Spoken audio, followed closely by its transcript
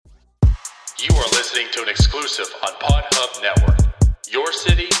You are listening to an exclusive on PodHub Network. Your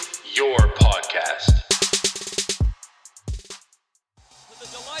city, your podcast. To the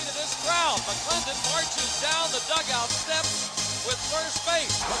delight of this crowd, McClendon marches down the dugout steps with first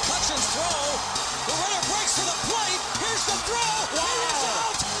base. McCutcheon's throw. The runner breaks to the plate. Here's the throw. Wow. He is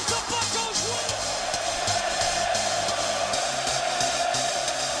out. The Buccos win.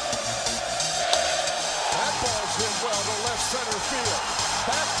 That ball's hit well to left center field.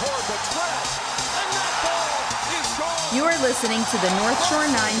 Back toward the track. And that ball is gone. You are listening to the North Shore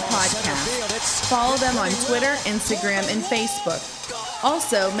 9 podcast. Follow them on Twitter, Instagram, and Facebook.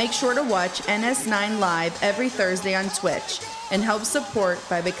 Also, make sure to watch NS9 Live every Thursday on Twitch and help support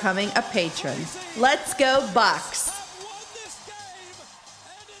by becoming a patron. Let's go Bucks!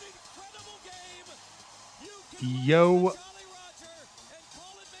 Yo.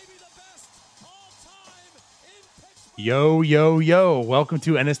 Yo. Welcome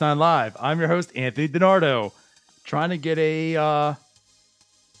to NS9 Live. I'm your host, Anthony DiNardo. Trying to get a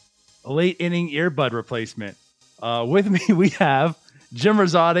late inning earbud replacement. With me, we have Jim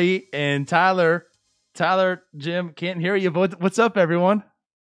Rosati and Tyler. Tyler, Jim, can't hear you, but what's up, everyone?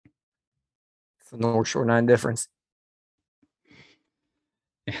 It's the North Shore 9 difference.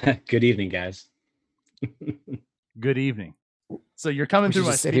 Good evening, guys. Good evening. So you're coming through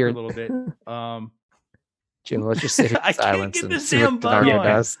my sit speaker here. a little bit. Jim, let's just sit here I in can't silence get and this see damn what DiNardo button.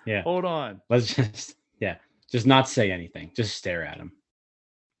 does. Yeah. Hold on. Let's just not say anything. Just stare at him.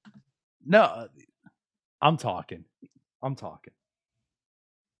 No, I'm talking.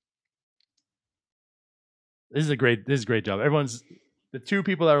 This is a great job. Everyone's the two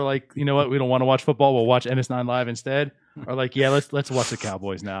people that are like, you know what, we don't want to watch football, we'll watch NS9 Live instead. Are like, yeah, let's watch the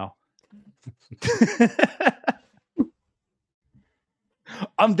Cowboys now.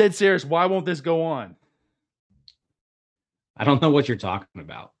 I'm dead serious. Why won't this go on? I don't know what you're talking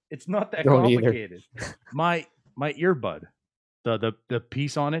about. It's not that Don't either. complicated. My earbud, the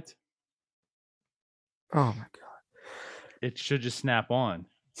piece on it, Oh my god. it should just snap on.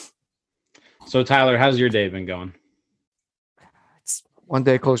 So, Tyler, how's your day been going? It's one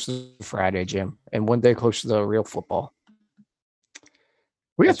day closer to Friday, Jim, and one day closer to real football.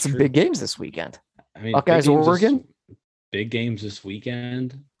 We got That's some true. big games this weekend. I mean, Buckeyes, big games Oregon? Big games this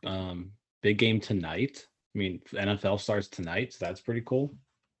weekend. Big game tonight. I mean, NFL starts tonight, so that's pretty cool.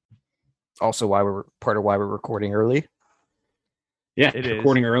 Also, why we're recording early. Yeah, It is.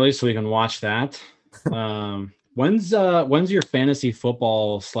 recording early so we can watch that. When's your fantasy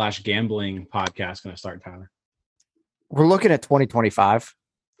football / gambling podcast going to start, Tyler? We're looking at 2025,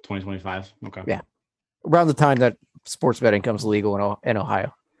 2025. Okay. Yeah. around the time that sports betting comes legal in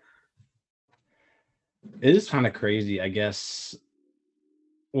Ohio. It is kind of crazy, I guess.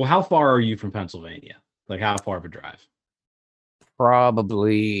 Well, how far are you from Pennsylvania? Like, how far of a drive?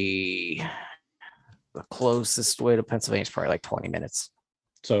 Probably the closest way to Pennsylvania is probably like 20 minutes.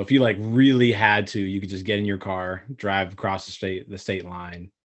 So if you like really had to, you could just get in your car, drive across the state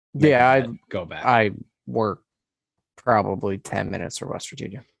line. Yeah, go back. I work probably 10 minutes from West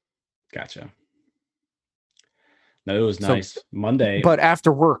Virginia. Gotcha. No, it was So- nice. Monday. But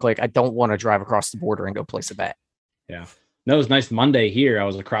after work, like I don't want to drive across the border and go place a bet. Yeah. No, it was nice. Monday here, I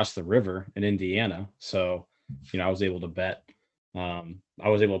was across the river in Indiana. So, I was able to bet. I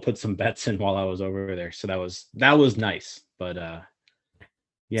was able to put some bets in while I was over there. So that was nice. But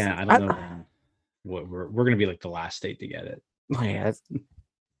yeah, I don't know what we're going to be like the last state to get it. Yeah,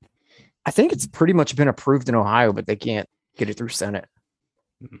 I think it's pretty much been approved in Ohio, but they can't get it through Senate.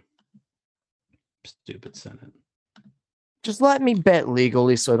 Stupid Senate. Just let me bet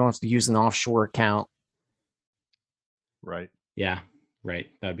legally so I don't have to use an offshore account. Right. Yeah, right.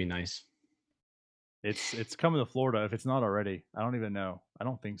 That'd be nice. It's coming to Florida if it's not already. I don't even know. I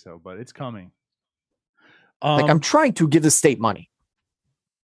don't think so, but it's coming. Like I'm trying to give the state money.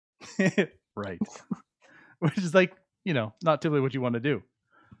 Right. Which is like, not typically what you want to do.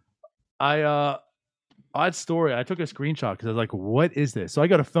 Odd story. I took a screenshot because I was like, what is this? So I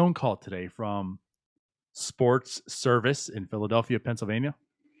got a phone call today from Sports Service in Philadelphia, Pennsylvania.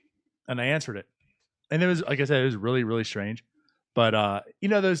 And I answered it. And it was, like I said, it was really, really strange. But how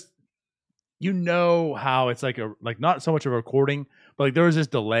it's like not so much of a recording, but like there was this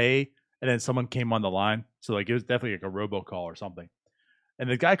delay and then someone came on the line. So like it was definitely like a robocall or something. And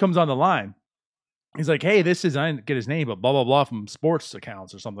the guy comes on the line. He's like, hey, this is, I didn't get his name, but blah, blah, blah from sports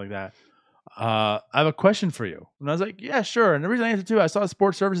accounts or something like that. I have a question for you. And I was like, yeah, sure. And the reason I answered too, I saw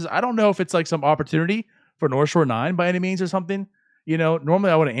Sports Services. I don't know if it's like some opportunity for North Shore 9 by any means or something.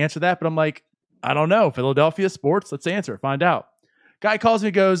 Normally I wouldn't answer that, but I'm like, I don't know. Philadelphia sports. Let's answer. Find out. Guy calls me,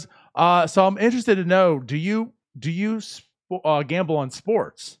 goes, so I'm interested to know, do you gamble on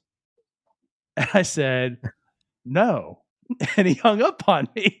sports? And I said, no. And he hung up on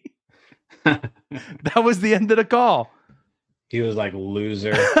me. That was the end of the call. He was like,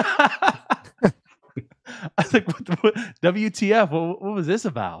 loser. I was like, what WTF? What was this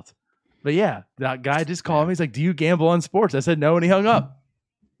about? But yeah, that guy just called me. He's like, do you gamble on sports? I said, no. And he hung up.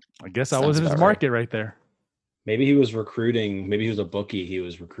 I guess I was in his market right there. Maybe he was recruiting. Maybe he was a bookie. He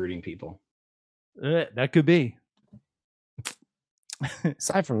was recruiting people. That could be.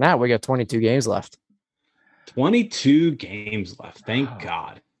 Aside from that, we got 22 games left. 22 games left. Thank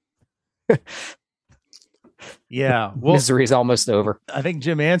God. Yeah. Well, misery's almost over. I think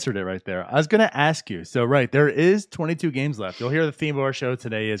Jim answered it right there. I was going to ask you. So, right, there is 22 games left. You'll hear the theme of our show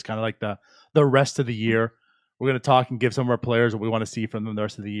today is kind of like the rest of the year. We're going to talk and give some of our players what we want to see from them the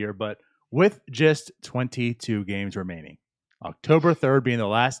rest of the year. But with just 22 games remaining, October 3rd being the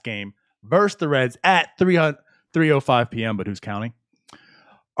last game versus the Reds at 3:05 p.m., but who's counting?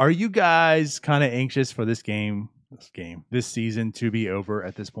 Are you guys kind of anxious for this season to be over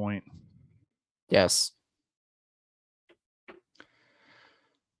at this point? Yes.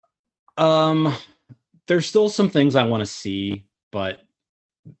 There's still some things I want to see, but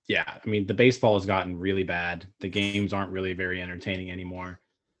yeah, I mean, the baseball has gotten really bad. The games aren't really very entertaining anymore.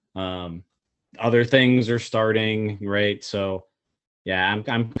 Other things are starting, right? So yeah,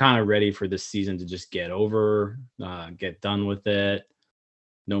 I'm kind of ready for this season to just get over, get done with it.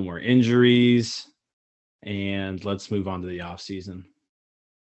 No more injuries, and let's move on to the off season.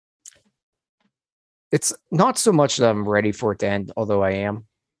 It's not so much that I'm ready for it to end, although I am.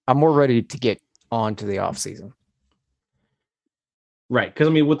 I'm more ready to get on to the off season. Right. Because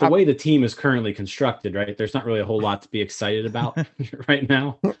I mean, with the way the team is currently constructed, right, there's not really a whole lot to be excited about right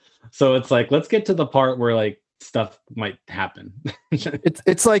now. So it's like, let's get to the part where like stuff might happen.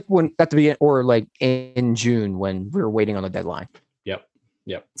 It's like when at the beginning, or like in June when we were waiting on the deadline.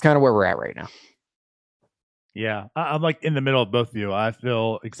 Yep. It's kind of where we're at right now. Yeah. I'm like in the middle of both of you. I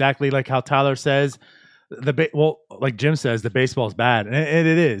feel exactly like how Tyler says. Like Jim says, the baseball is bad, and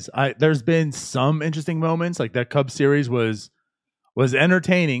it is. There's been some interesting moments, like that Cubs series was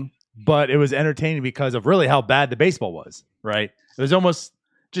entertaining, but it was entertaining because of really how bad the baseball was. Right? It was almost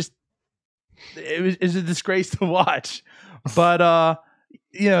just it was a disgrace to watch. But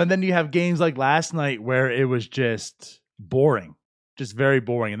and then you have games like last night where it was just boring, just very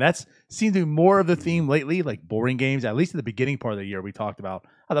boring, and that's seemed to be more of the theme lately. Like boring games, at least at the beginning part of the year, we talked about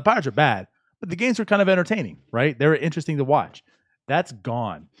how the Pirates are bad. But the games were kind of entertaining, right? They were interesting to watch. That's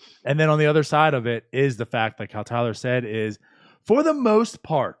gone. And then on the other side of it is the fact, like how Tyler said, is for the most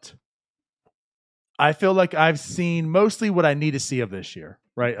part, I feel like I've seen mostly what I need to see of this year,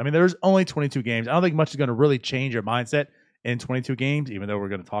 right? I mean, there's only 22 games. I don't think much is going to really change your mindset in 22 games, even though we're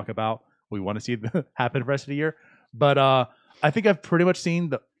going to talk about what we want to see happen the rest of the year. But I think I've pretty much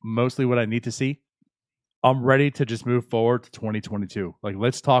seen mostly what I need to see. I'm ready to just move forward to 2022. Like,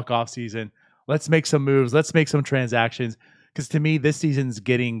 let's talk off season. Let's make some moves. Let's make some transactions. Because to me, this season's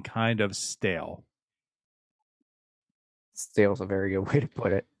getting kind of stale. Stale is a very good way to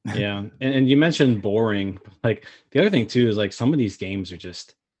put it. Yeah. And you mentioned boring. Like, the other thing, too, is like some of these games are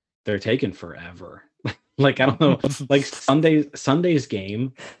just, they're taking forever. Like, I don't know. Like, Sunday's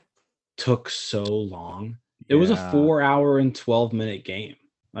game took so long. It was a 4-hour and 12-minute game.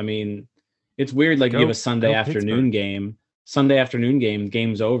 I mean, it's weird. Like, you have a Sunday afternoon game. Sunday afternoon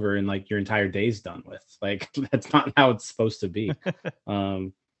game's over and like your entire day's done with. Like, that's not how it's supposed to be.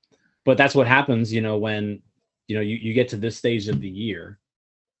 But that's what happens, when you get to this stage of the year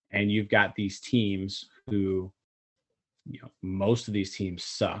and you've got these teams who, most of these teams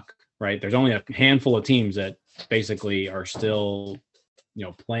suck, right? There's only a handful of teams that basically are still,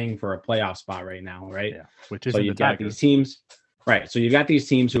 playing for a playoff spot right now, right? Yeah, which is so you've got these teams. Right. So you've got these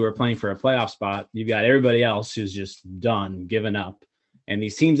teams who are playing for a playoff spot. You've got everybody else who's just done, given up. And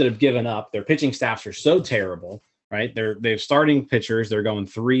these teams that have given up, their pitching staffs are so terrible, right? They're starting pitchers. They're going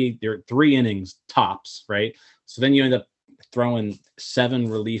three innings tops, right? So then you end up throwing 7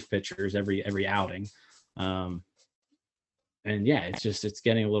 relief pitchers every outing. And yeah, it's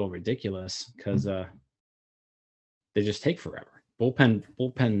getting a little ridiculous because they just take forever.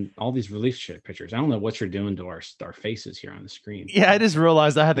 Bullpen, all these relief pitchers. I don't know what you're doing to our faces here on the screen. Yeah, I just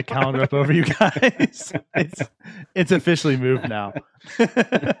realized I had the calendar up over you guys. It's officially moved now.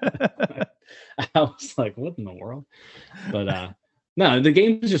 I was like, what in the world? But no, the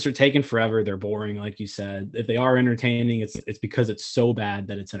games just are taking forever. They're boring, like you said. If they are entertaining, it's because it's so bad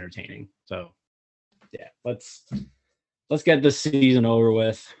that it's entertaining. So yeah, let's get this season over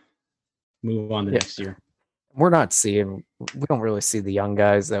with. Move on to next year. We don't really see the young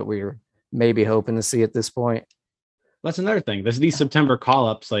guys that we're maybe hoping to see at this point. That's another thing. These September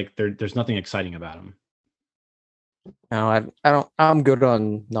call-ups, like there's nothing exciting about them. No, I don't. I'm good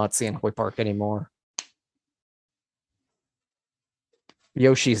on not seeing Hoy Park anymore.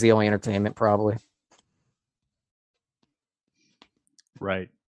 Yoshi's the only entertainment, probably. Right.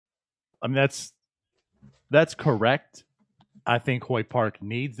 I mean, that's correct. I think Hoy Park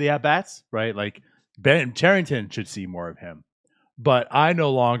needs the at-bats, right? Like Ben Charrington should see more of him. But I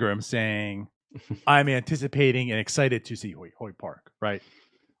no longer am saying I'm anticipating and excited to see Hoy Park, right?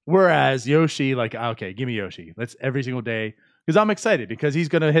 Whereas Yoshi, like, okay, give me Yoshi. Let's every single day, because I'm excited because he's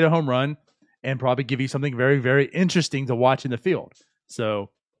going to hit a home run and probably give you something very, very interesting to watch in the field. So,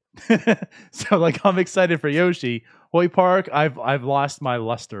 so like, I'm excited for Yoshi. Hoy Park, I've lost my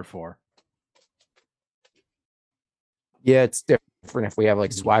luster for. Yeah, it's different if we have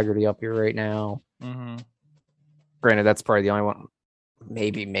like Swaggerty up here right now. Mm-hmm. Granted, that's probably the only one.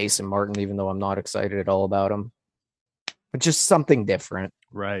 Maybe Mason Martin, even though I'm not excited at all about him. But just something different.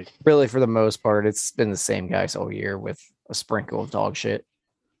 Right. Really, for the most part, it's been the same guys all year with a sprinkle of dog shit.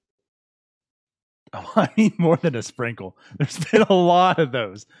 Oh, I mean, more than a sprinkle. There's been a lot of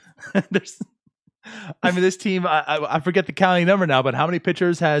those. This team, I forget the counting number now, but how many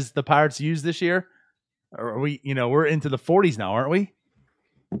pitchers has the Pirates used this year? Or are we, we're into the 40s now, aren't we?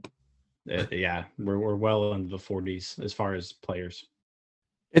 Yeah, we're well into the 40s as far as players.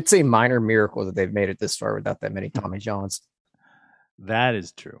 It's a minor miracle that they've made it this far without that many Tommy Johns. That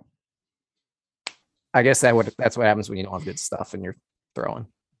is true. I guess that's what happens when you don't have good stuff and you're throwing.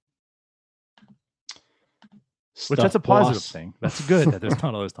 Which that's a positive thing. That's good that there's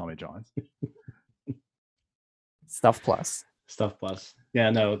none of those Tommy Johns. Stuff plus.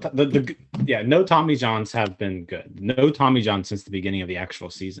 Yeah, no, no Tommy Johns have been good. No Tommy John since the beginning of the actual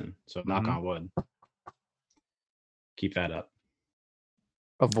season. So knock on wood. Keep that up.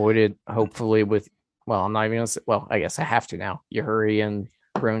 Avoided, hopefully, with, well, I'm not even going to say, well, I guess I have to now. Yahuri and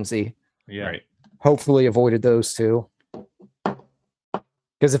Bronzy. Yeah. Right. Hopefully avoided those two.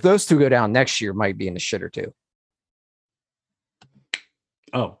 Because if those two go down next year, might be in the shitter too.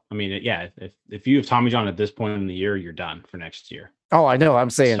 Oh, I mean, yeah. If you have Tommy John at this point in the year, you're done for next year. Oh, I know.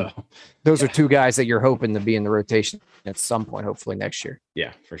 I'm saying So, those are two guys that you're hoping to be in the rotation at some point, hopefully next year.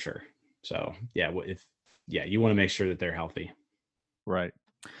 Yeah, for sure. So, yeah, you want to make sure that they're healthy. Right.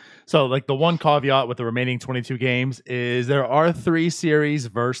 So, like, the one caveat with the remaining 22 games is there are 3 series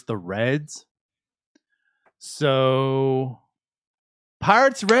versus the Reds. So,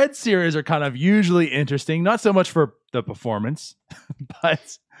 Pirates-Reds series are kind of usually interesting. Not so much for the performance,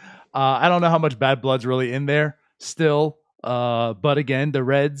 but I don't know how much bad blood's really in there still. But again, the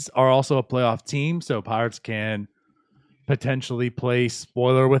Reds are also a playoff team, so Pirates can potentially play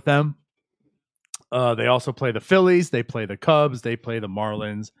spoiler with them. They also play the Phillies, they play the Cubs, they play the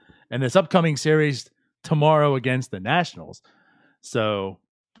Marlins, and this upcoming series tomorrow against the Nationals. So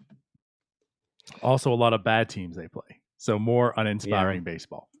also a lot of bad teams they play. So more uninspiring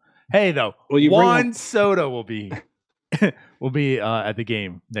baseball. Hey, though, Juan Soto will be at the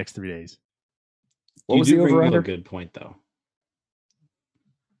game next 3 days. What was the over-under? A good point, though.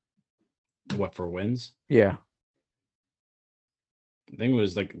 What, for wins? Yeah. I think it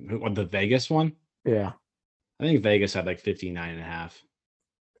was like the Vegas one. Yeah. I think Vegas had like 59.5.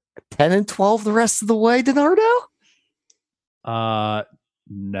 10 and 12 the rest of the way, DiNardo?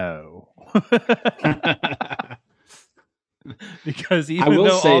 No. Because even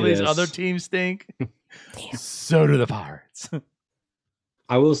though all these other teams stink, so do the Pirates.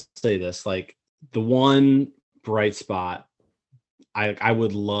 I will say this, like, the one bright spot, I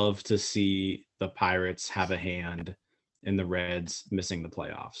would love to see the Pirates have a hand in the Reds missing the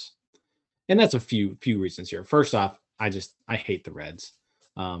playoffs. And that's a few reasons here. First off, I hate the Reds.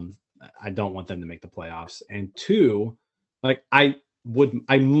 I don't want them to make the playoffs. And two, like, I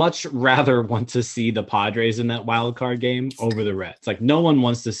much rather want to see the Padres in that wild card game over the Reds. Like, no one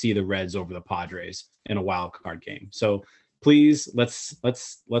wants to see the Reds over the Padres in a wild card game. So please, let's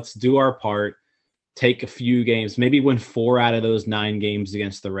do our part. Take a few games, maybe win 4 out of those 9 games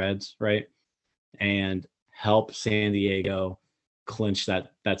against the Reds, right? And help San Diego clinch that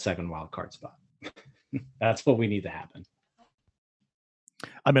second wild card spot. That's what we need to happen.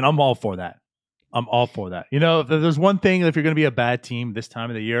 I mean, I'm all for that. If there's one thing, if you're going to be a bad team this time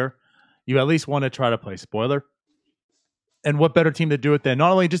of the year, you at least want to try to play spoiler. And what better team to do it than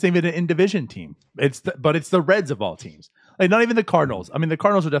not only just even an in-division team, but it's the Reds of all teams. Like, not even the Cardinals. I mean, the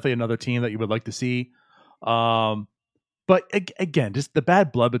Cardinals are definitely another team that you would like to see. But again, just the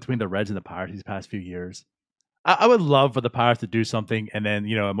bad blood between the Reds and the Pirates these past few years. I would love for the Pirates to do something, and then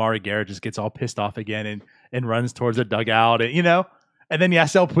Amari Garrett just gets all pissed off again and runs towards the dugout, and then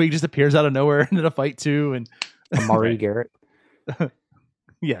Yasiel Puig just appears out of nowhere into the fight too, and Amari Right. Garrett.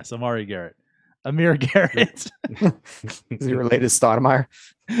 Yes, Amari Garrett. Amir Garrett. Is he related to Stoudemire?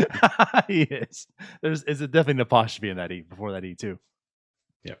 He is. There's definitely an apostrophe in that E before that E too.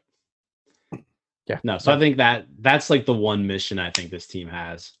 Yeah. No, so I think that's like the one mission I think this team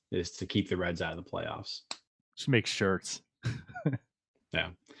has is to keep the Reds out of the playoffs. Just make shirts. Yeah.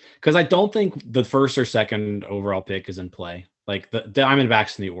 Because I don't think the first or second overall pick is in play. Like the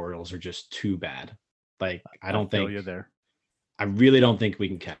Diamondbacks and the Orioles are just too bad. Like I don't feel think you there. I really don't think we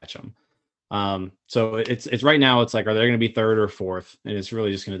can catch them. So it's right now it's like, are they going to be third or fourth? And it's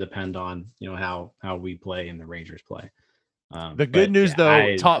really just going to depend on, how we play and the Rangers play. The good news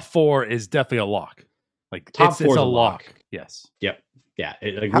though, top 4 is definitely a lock. Like top it's 4 is a a lock. lock. Yes. Yep. Yeah.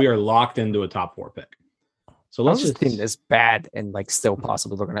 We are locked into a top 4 pick. So Let's let's just team this bad and like still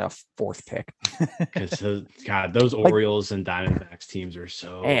possible they're gonna have a 4th pick. because God, those Orioles and Diamondbacks teams are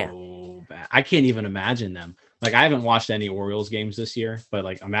so bad. I can't even imagine them. Like I haven't watched any Orioles games this year, but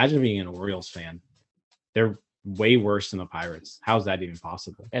like imagine being an Orioles fan. They're way worse than the Pirates. How's that even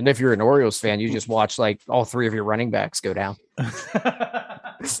possible? And if you're an Orioles fan, you just watch like all 3 of your running backs go down.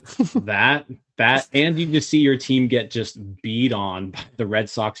 that and you just see your team get just beat on by the Red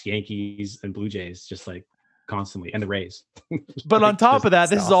Sox, Yankees, and Blue Jays just like constantly, and the Rays. But on top of that,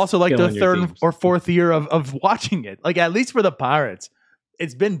 this is also like the killing your 3rd teams. or 4th year of watching it. Like at least for the Pirates,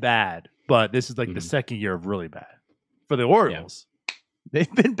 it's been bad, but this is like the 2nd year of really bad. For the Orioles,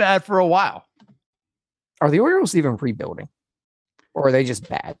 they've been bad for a while. Are the Orioles even rebuilding? Or are they just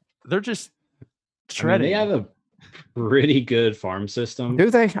bad? They're just I mean, treading. they have a pretty good farm system. Do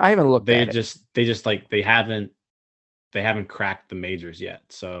they? I haven't looked They at it. just like they haven't cracked the majors yet.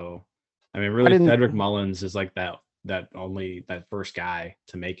 So I mean, really, Cedric Mullins is like that first guy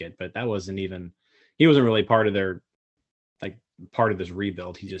to make it, but he wasn't really part of their part of this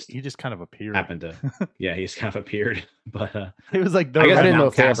rebuild. He just kind of appeared. Happened to, he's kind of appeared. But it was like I guess didn't know Mount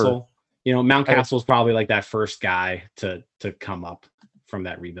if they ever- Castle. Mount Castle's probably like that first guy to come up from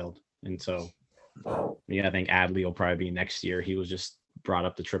that rebuild, and so I think Adley will probably be next year. He was just brought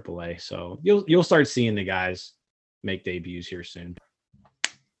up to AAA, so you'll start seeing the guys make debuts here soon.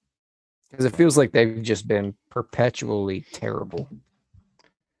 Because it feels like they've just been perpetually terrible,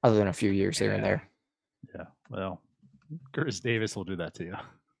 other than a few years here and there. Yeah, well, Curtis Davis will do that to you.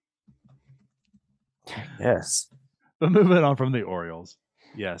 Yes. But moving on from the Orioles.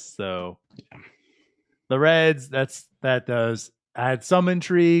 Yes, so the Reds, that does add some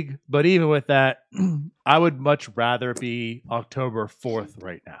intrigue, but even with that, I would much rather be October 4th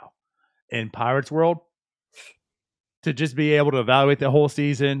right now in Pirates world to just be able to evaluate the whole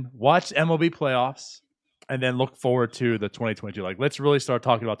season, watch MLB playoffs, and then look forward to the 2022. Like, let's really start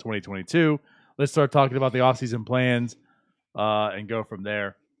talking about 2022. Let's start talking about the offseason plans and go from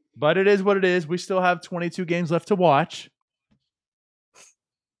there. But it is what it is. We still have 22 games left to watch.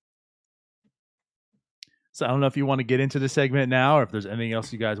 So I don't know if you want to get into the segment now or if there's anything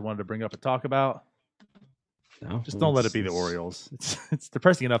else you guys wanted to bring up and talk about. No, Just don't let it be the Orioles. It's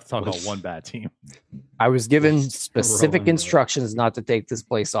depressing enough to talk about one bad team. I was given specific rolling with it. instructions not to take this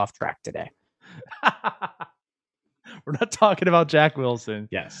place off track today. We're not talking about Jack Wilson.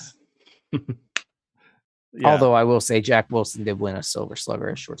 Yes. Yeah. Although I will say Jack Wilson did win a Silver Slugger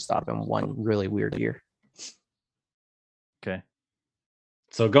at shortstop in one really weird year. Okay.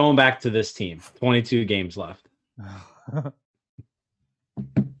 So going back to this team, 22 games left. You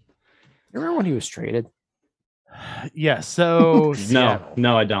remember when he was traded? Yeah. So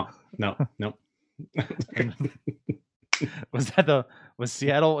No, I don't. No. Was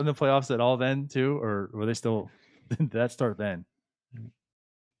Seattle in the playoffs at all then too, or were they still? Did that start then?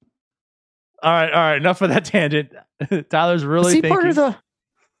 All right. Enough of that tangent. Tyler's really Was he thinking. part of the?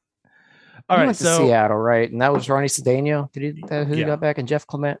 All He right, went to so Seattle, right? And that was Ronnie Cedeno. Did he? Who Yeah. got back? And Jeff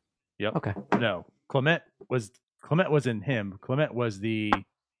Clement. Yep. Okay. No, Clement wasn't him. Clement was the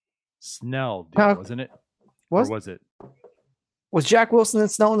Snell deal, Oh. wasn't it? Was Or was it? was Jack Wilson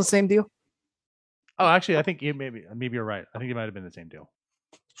and Snell in the same deal? Oh, actually, I think maybe you're right. I think it might have been the same deal.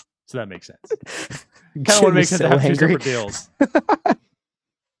 So that makes sense. Kind of want to make sense to have two separate deals.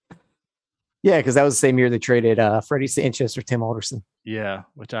 Yeah, because that was the same year they traded Freddie Sanchez or Tim Alderson. Yeah,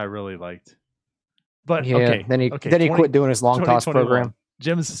 which I really liked. But Yeah. okay, Then he okay, then he 20 quit doing his long toss 2021. program.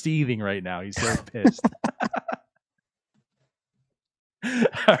 Jim's seething right now. He's so pissed.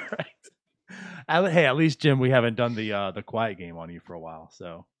 All right. Hey, at least Jim, we haven't done the quiet game on you for a while.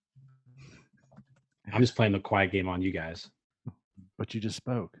 So, I'm just playing the quiet game on you guys. but you just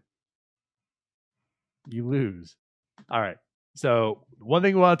spoke. You lose. All right. So one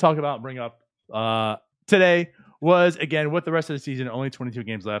thing we want to talk about and bring up today was, again, with the rest of the season, only 22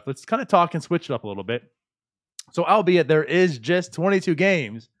 games left. Let's kind of talk and switch it up a little bit. So, albeit there is just 22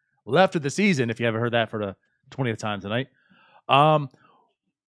 games left of the season, if you haven't heard that for the 20th time tonight, we're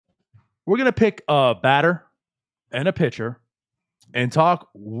going to pick a batter and a pitcher and talk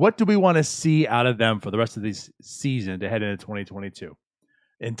what do we want to see out of them for the rest of this season to head into 2022.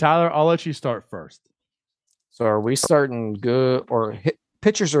 And Tyler, I'll let you start first. So are we starting good or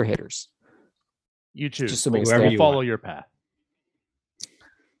pitchers or hitters? You choose. Just to make Whoever you you follow your path.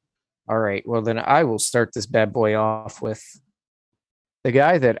 All right. Well, then I will start this bad boy off with the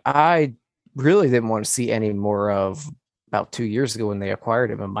guy that I really didn't want to see any more of about 2 years ago when they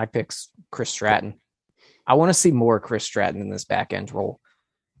acquired him. And my pick's Chris Stratton. I want to see more Chris Stratton in this back end role.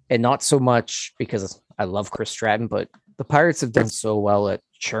 And not so much because I love Chris Stratton, but the Pirates have done so well at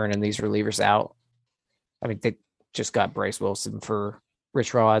churning these relievers out. I mean, they just got Bryce Wilson for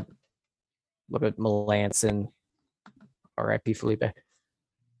Rich Rod. Look at Melanson. R.I.P. Felipe.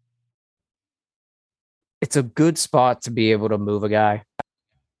 It's a good spot to be able to move a guy.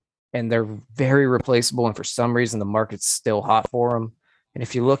 And they're very replaceable. And for some reason, the market's still hot for them. And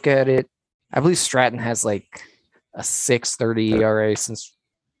if you look at it, I believe Stratton has like a 6.30 ERA since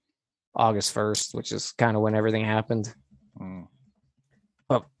August 1st, which is kind of when everything happened.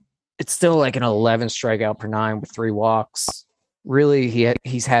 But it's still like an 11 strikeout per 9 with 3 walks. Really,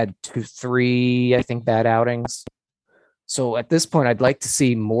 he's had 3, I think, bad outings. So at this point, I'd like to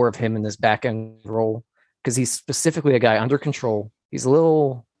see more of him in this back end role because he's specifically a guy under control. He's a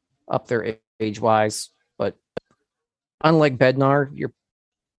little up there age-wise, but unlike Bednar, you're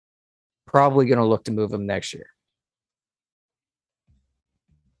probably going to look to move him next year.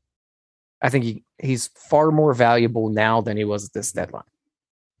 I think he's far more valuable now than he was at this deadline.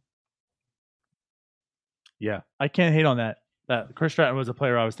 Yeah, I can't hate on that. That Chris Stratton was a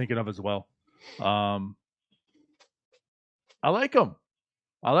player I was thinking of as well. I like him.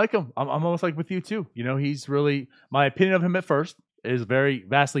 I'm almost like with you too. You know, he's really, my opinion of him at first is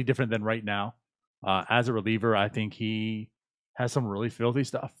vastly different than right now. As a reliever, I think he has some really filthy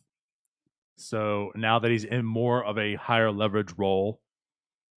stuff. So now that he's in more of a higher leverage role,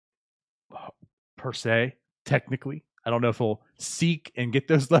 per se, technically, I don't know if he'll seek and get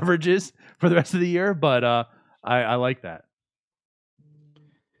those leverages for the rest of the year, but I like that.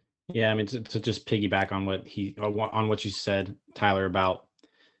 Yeah, I mean, to just piggyback on what you said, Tyler, about,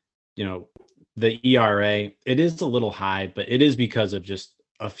 you know, the ERA, it is a little high, but it is because of just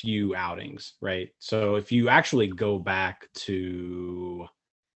a few outings, right? So if you actually go back to,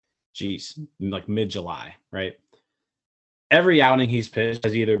 like mid-July, right? Every outing he's pitched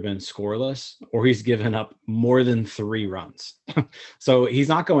has either been scoreless or he's given up more than 3 runs. So he's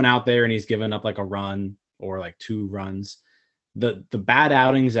not going out there and he's given up like a run or like 2 runs. The bad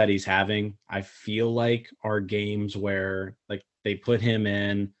outings that he's having, I feel like, are games where like they put him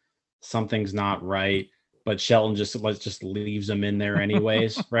in, something's not right, but Shelton just leaves him in there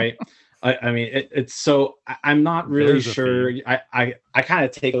anyways, right? I mean, it's so I'm not really sure. I kind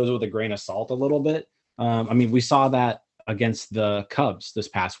of take those with a grain of salt a little bit. I mean, we saw that against the Cubs this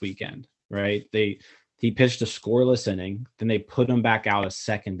past weekend, right? He pitched a scoreless inning, then they put him back out a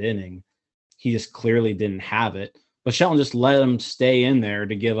second inning. He just clearly didn't have it, but Shelton just let him stay in there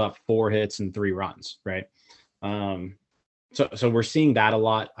to give up 4 hits and 3 runs, right? So we're seeing that a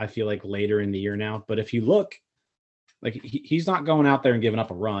lot, I feel like, later in the year now. But if you look, like he's not going out there and giving up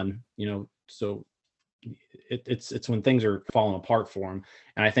a run, you know, so it's when things are falling apart for him.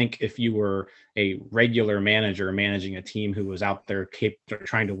 And I think if you were a regular manager managing a team who was out there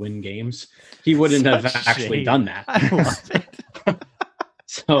trying to win games, he wouldn't have actually done that. I love it.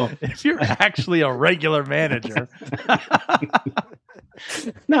 So if you're actually a regular manager.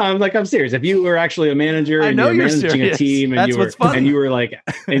 No, I'm serious. If you were actually a manager and you were managing serious. A team and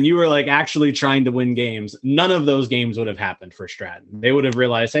you were like actually trying to win games, none of those games would have happened for Stratton. They would have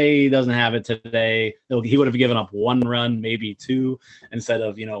realized, hey, he doesn't have it today. He would have given up 1 run, maybe 2, instead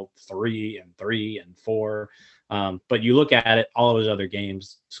of 3 and 4. But you look at it, all of his other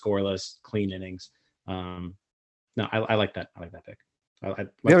games, scoreless, clean innings. No, I like that. I like that pick.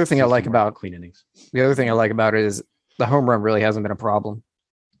 The other thing I like about clean innings. The other thing I like about it is the home run really hasn't been a problem.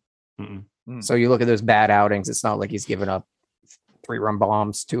 So you look at those bad outings, it's not like he's given up 3-run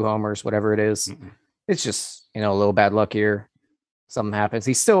bombs, 2 homers, whatever it is. It's just, a little bad luck here. Something happens.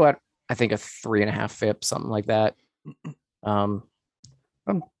 He's still at, I think, a 3.5 FIP, something like that. I'm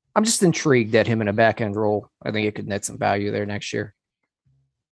just intrigued at him in a back end role. I think it could net some value there next year.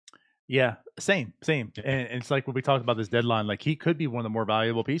 Yeah, same. And it's like when we talked about this deadline, like he could be one of the more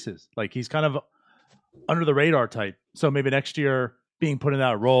valuable pieces. Like he's kind of under the radar type. So maybe next year, being put in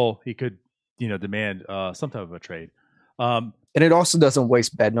that role, he could, demand some type of a trade. And it also doesn't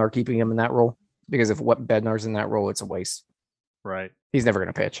waste Bednar keeping him in that role. because if what Bednar's in that role, it's a waste. Right. He's never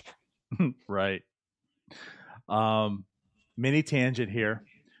going to pitch. Right. Mini tangent here.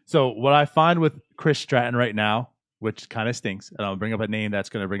 So what I find with Chris Stratton right now, which kind of stinks, and I'll bring up a name that's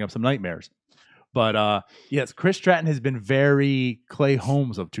going to bring up some nightmares. But yes, Chris Stratton has been very Clay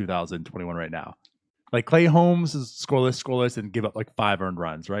Holmes of 2021 right now. Like Clay Holmes is scoreless, and give up like 5 earned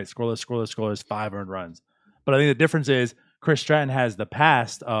runs, right? Scoreless, 5 earned runs. But I think the difference is Chris Stratton has the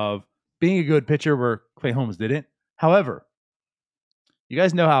past of being a good pitcher where Clay Holmes didn't. However, you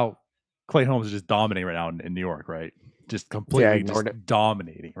guys know how Clay Holmes is just dominating right now in New York, right? Just completely just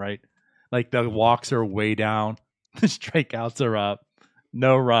dominating, right? Like the walks are way down, the strikeouts are up,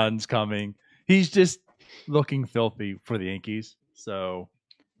 no runs coming. He's just looking filthy for the Yankees. So,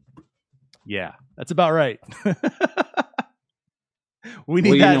 yeah, that's about right. We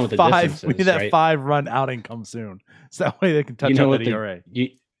need that 5. We need that 5-run outing come soon, so that way they can touch up the ERA.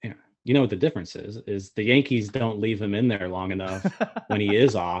 You know what the difference is the Yankees don't leave him in there long enough when he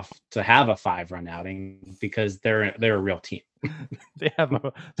is off to have a 5-run outing because they're a real team. They have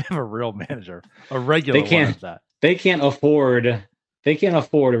a real manager, a regular one of that. They can't afford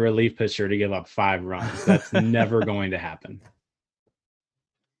a relief pitcher to give up 5 runs. That's never going to happen.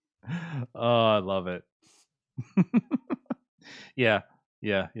 Oh, I love it. Yeah.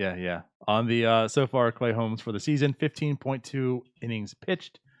 On the so far, Clay Holmes for the season, 15.2 innings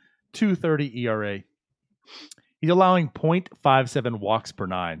pitched, 2.30 ERA. He's allowing 0.57 walks per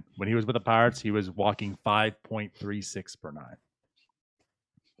 9. When he was with the Pirates, he was walking 5.36 per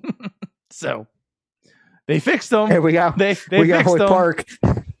 9. So they fixed him. Hey, we got Hoy Park.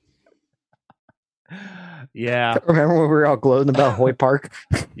 Yeah. Remember when we were all gloating about Hoy Park?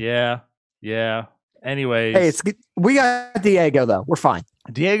 Yeah. Anyways, hey, we got Diego though. We're fine.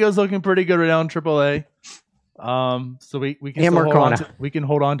 Diego's looking pretty good right now in AAA. So we can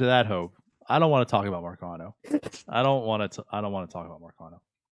hold on to that hope. I don't want to talk about Marcano. I don't want to talk about Marcano.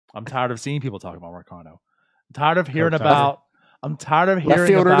 I'm tired of seeing people talk about Marcano. I'm tired of hearing about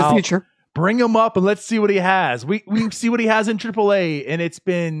the future. Bring him up and let's see what he has. We see what he has in AAA, and it's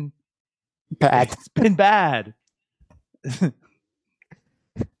been bad. It's been bad.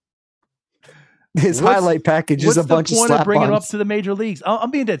 His highlight package is a bunch of slap buns. What's the point of bringing him up to the major leagues? I'm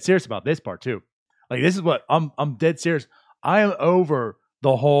being dead serious about this part too. Like this is what I'm dead serious. I am over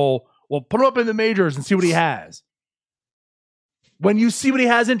the whole. Well, put him up in the majors and see what he has. When you see what he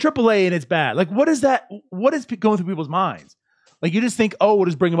has in AAA and it's bad, like what is that? What is going through people's minds? Like you just think, oh, we'll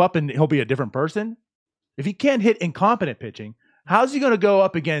just bring him up and he'll be a different person. If he can't hit incompetent pitching, how's he going to go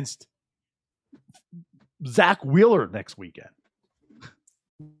up against Zach Wheeler next weekend?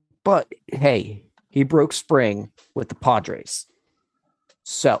 But hey, he broke spring with the Padres.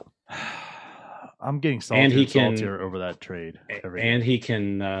 So I'm getting saltier over that trade. And he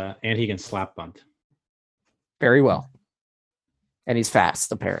can slap bunt very well. And he's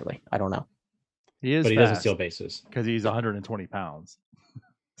fast, apparently. I don't know. He is, but he doesn't steal bases because he's 120 pounds.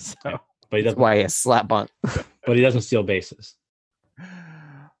 So, yeah, but he doesn't. That's why he has slap bunt. But he doesn't steal bases.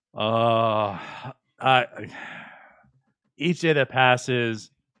 Each day that passes.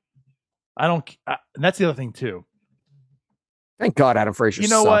 And that's the other thing too. Thank God Adam Frazier. You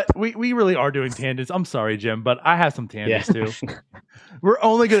know what? We really are doing tangents. I'm sorry, Jim, but I have some tangents too.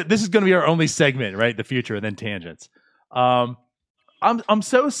 This is gonna be our only segment, right? The future, and then tangents. I'm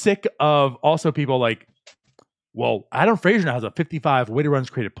so sick of also people like, well, Adam Frazier now has a 55 weighted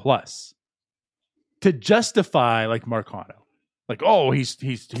runs created plus to justify like Marcano. Like, oh, he's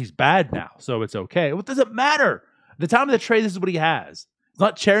bad now, so it's okay. What does it matter? At the time of the trade, this is what he has. It's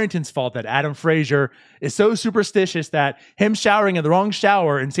not Cherington's fault that Adam Frazier is so superstitious that him showering in the wrong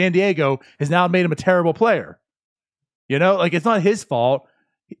shower in San Diego has now made him a terrible player. You know, like it's not his fault.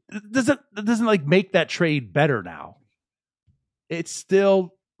 It doesn't like make that trade better now. It's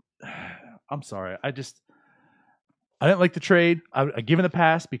still, I'm sorry. I didn't like the trade. I give him the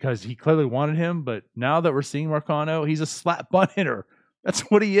pass because he clearly wanted him. But now that we're seeing Marcano, he's a slap butt hitter. That's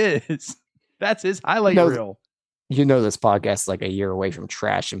what he is. That's his highlight reel. You know, this podcast is like a year away from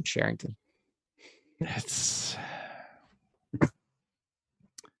trash in Cherington.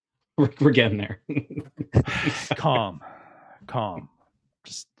 We're getting there. Calm.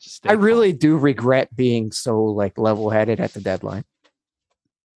 Just stay I really do regret being so like level-headed at the deadline.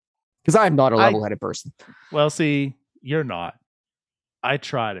 Because I'm not a level-headed person. Well, see, you're not. I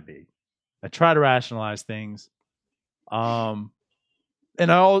try to be. I try to rationalize things. And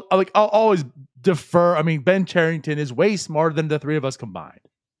I'll always defer. I mean, Ben Cherington is way smarter than the three of us combined.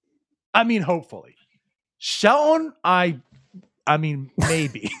 I mean, hopefully. Shelton, I mean,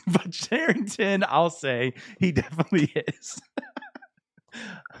 maybe. But Cherington, I'll say he definitely is.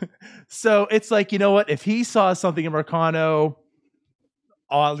 So it's like, you know what? If he saw something in Marcano,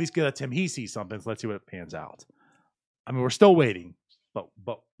 I'll at least get that to him. He sees something. So let's see what it pans out. I mean, we're still waiting, but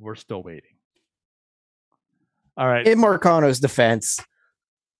we're still waiting. All right. In Marcano's defense,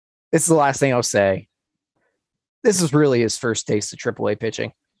 it's the last thing I'll say. This is really his first taste of AAA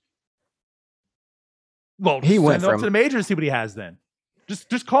pitching. Well, he went send him up from to the major and see what he has then.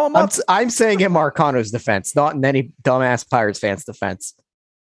 Just call him up. I'm saying in Marcano's defense, not in any dumbass Pirates fans' defense.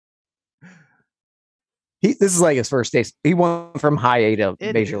 This is like his first taste. He went from high A to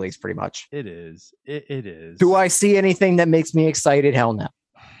major leagues pretty much. It is. It is. Do I see anything that makes me excited? Hell no.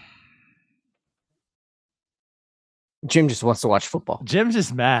 Jim just wants to watch football. Jim's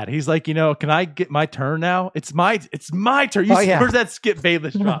just mad. He's like, can I get my turn now? It's my turn. Where's that Skip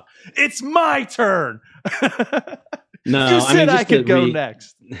Bayless drop? It's my turn. No, you said I could go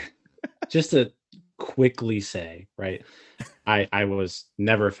next. Just to quickly say, right? I was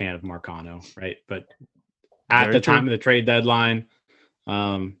never a fan of Marcano, right? But at the time of the trade deadline,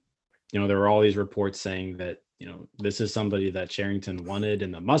 there were all these reports saying that, this is somebody that Cherington wanted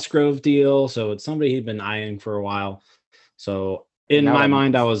in the Musgrove deal. So it's somebody he'd been eyeing for a while. So in my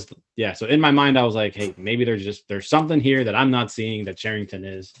mind, I was like, hey, maybe there's something here that I'm not seeing that Cherington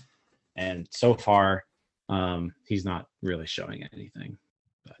is. And so far, he's not really showing anything.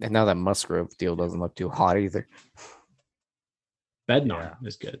 But. And now that Musgrove deal doesn't look too hot either. Bednar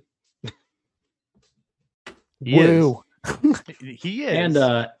is good. He is. He is.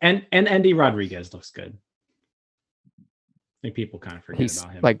 And Andy Rodriguez looks good. I think people kind of forget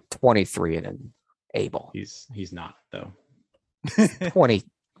about him. Like 23 in an A ball. He's not though.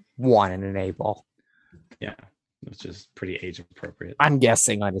 21 in an A ball. Yeah, which is pretty age appropriate. I'm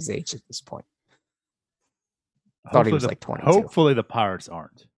guessing on his age at this point. Thought he was like 22. Hopefully the Pirates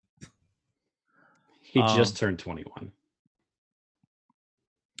aren't. He just turned 21.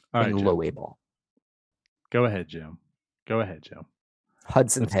 All right, in low A ball. Go ahead, Jim.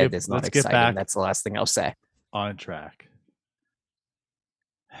 Hudson Head is not exciting. That's the last thing I'll say. On track.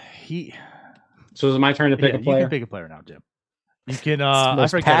 So is it my turn to pick a player? You can pick a player now, Jim. You can. I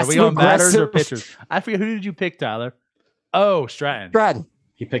forget. Are we on batters or pitchers? I forget. Who did you pick, Tyler? Oh, Stratton.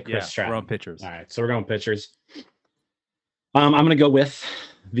 He picked Chris Stratton. We're on pitchers. All right, so we're going pitchers. I'm going to go with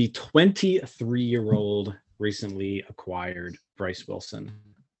the 23-year-old recently acquired Bryce Wilson.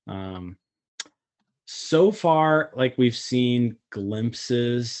 So far, like we've seen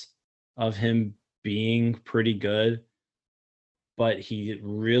glimpses of him being pretty good, but he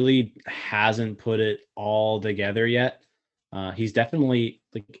really hasn't put it all together yet. He's definitely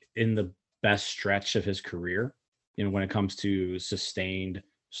like in the best stretch of his career, when it comes to sustained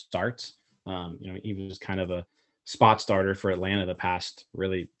starts. He was kind of a spot starter for Atlanta the past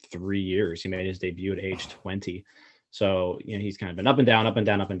really 3 years. He made his debut at age 20. So, he's kind of been up and down, up and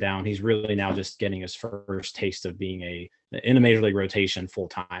down, up and down. He's really now just getting his first taste of being in a major league rotation full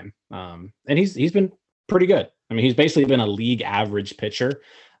time. And he's been pretty good. I mean, he's basically been a league average pitcher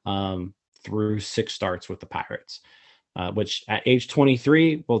through 6 starts with the Pirates, which at age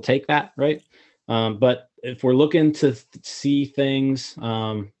 23, we'll take that, right? But if we're looking to see things,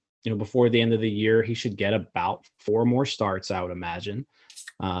 before the end of the year, he should get about 4 more starts, I would imagine.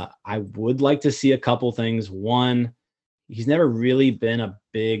 I would like to see a couple things. One, he's never really been a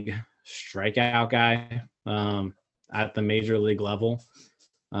big strikeout guy at the major league level.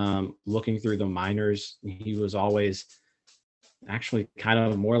 Looking through the minors, he was always actually kind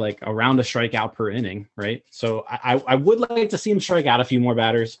of more like around a strikeout per inning, right? So I would like to see him strike out a few more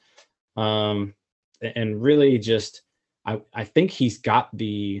batters. And really just, I think he's got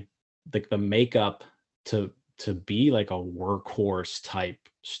the makeup to be like a workhorse type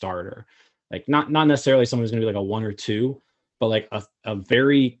starter, like not necessarily someone who's going to be like a 1 or 2, but like a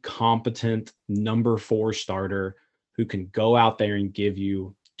very competent number 4 starter who can go out there and give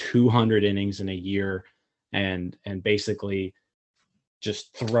you 200 innings in a year and basically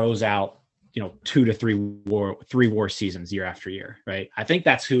just throws out, 2 to 3 war seasons year after year. Right. I think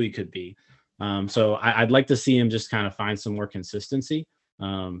that's who he could be. So I'd like to see him just kind of find some more consistency,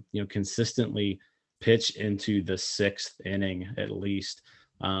 consistently pitch into the 6th inning at least,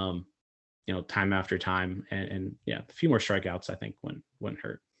 time after time, and a few more strikeouts I think wouldn't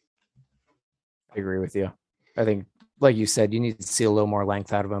hurt. I agree with you. I think, like you said, you need to see a little more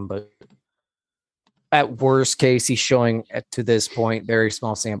length out of him, but at worst case, he's showing to this point, very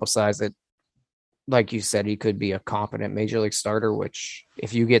small sample size, that, like you said, he could be a competent major league starter, which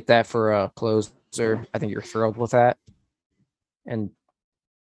if you get that for a closer, I think you're thrilled with that. And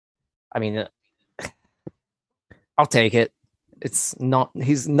I mean, I'll take it.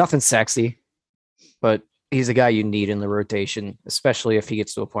 He's nothing sexy, but he's a guy you need in the rotation, especially if he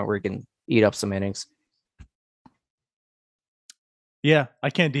gets to a point where he can eat up some innings. Yeah, I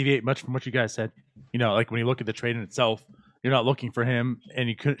can't deviate much from what you guys said. You know, like when you look at the trade in itself, you're not looking for him, and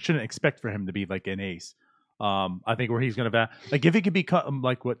you shouldn't expect for him to be like an ace. I think where he's going to like if he could become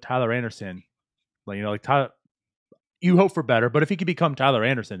like what Tyler Anderson, like like Tyler, you hope for better, but if he could become Tyler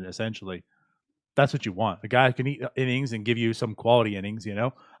Anderson, essentially, that's what you want. A guy who can eat innings and give you some quality innings.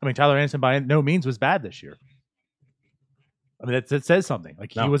 I mean, Tyler Anderson by no means was bad this year. I mean, that says something.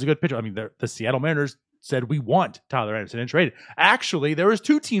 Like he was a good pitcher. I mean, the Seattle Mariners said we want Tyler Anderson and traded. Actually, there was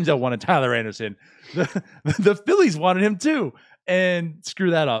 2 teams that wanted Tyler Anderson. The Phillies wanted him too, and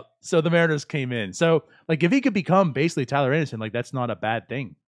screw that up. So the Mariners came in. So like if he could become basically Tyler Anderson, like that's not a bad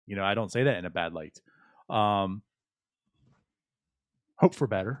thing. I don't say that in a bad light. Hope for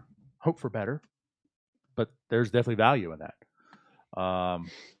better, but there's definitely value in that.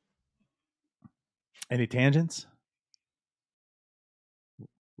 Any tangents?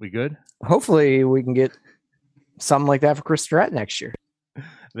 We good? Hopefully we can get something like that for Chris Stratton next year.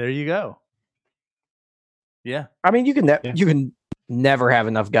 There you go. Yeah. I mean, you can never have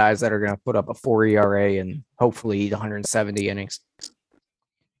enough guys that are going to put up a 4 ERA and hopefully eat 170 innings.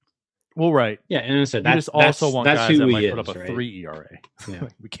 Well, right. Yeah, and I said you just also want guys that might put up a right? 3 ERA. Yeah.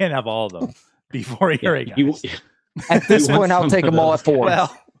 We can't have all of them be 4 ERA guys. At this point, I'll take them all at 4. Well,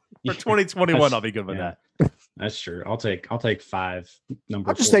 for 2021, I'll be good with that. That's true. I'll take 5.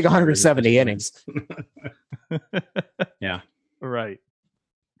 I'll just take 170 innings. Yeah. Right.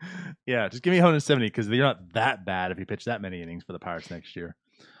 Yeah, just give me 170 because they're not that bad if you pitch that many innings for the Pirates next year.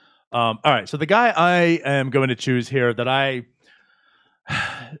 All right, so the guy I am going to choose here that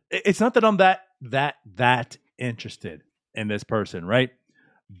it's not that I'm that interested in this person, right?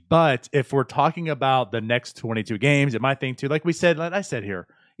 But if we're talking about the next 22 games, it might think too, like I said here,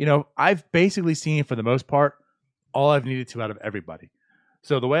 I've basically seen for the most part all I've needed to out of everybody.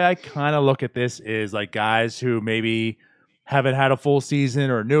 So the way I kind of look at this is like guys who maybe haven't had a full season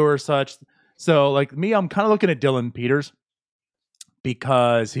or newer or such. So like me, I'm kind of looking at Dylan Peters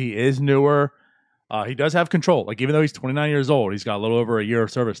because he is newer. He does have control. Like even though he's 29 years old, he's got a little over a year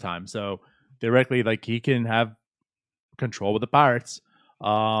of service time. So theoretically, like he can have control with the Pirates.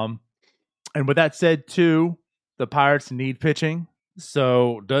 And with that said, too, the Pirates need pitching.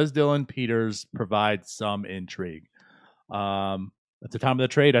 So does Dylan Peters provide some intrigue? At the time of the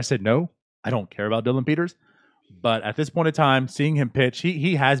trade, I said no. I don't care about Dylan Peters. But at this point in time, seeing him pitch,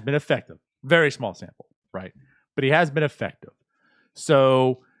 he has been effective. Very small sample, right? But he has been effective.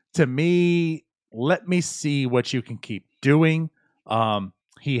 So to me, let me see what you can keep doing.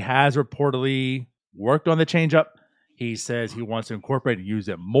 He has reportedly worked on the changeup. He says he wants to incorporate and use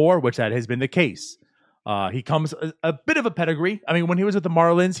it more, which that has been the case. He comes a bit of a pedigree. I mean, when he was with the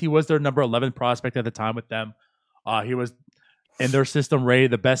Marlins, he was their number 11 prospect at the time with them. He was in their system rated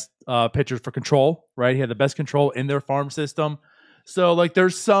the best pitchers for control, right? He had the best control in their farm system. So like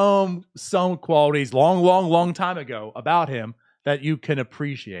there's some qualities long time ago about him that you can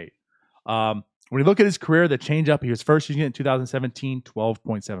appreciate. When you look at his career, the changeup, he was first using it in 2017,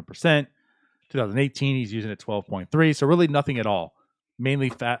 12.7%. 2018, he's using it 12.3%. So really nothing at all. Mainly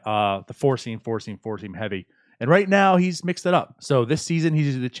the four seam heavy. And right now he's mixed it up. So this season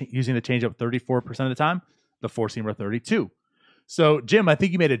he's using the changeup 34% of the time, the four seamer 32%. So Jim, I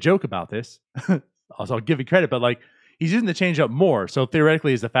think you made a joke about this. Also, I'll give you credit, but like he's using the changeup more. So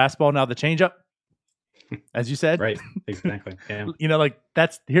theoretically, is the fastball now the changeup? As you said, right? Exactly. Yeah. Like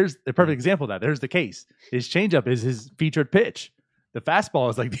here's the perfect example of that. There's the case. His changeup is his featured pitch. The fastball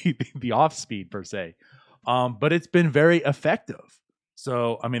is like the off speed per se, but it's been very effective.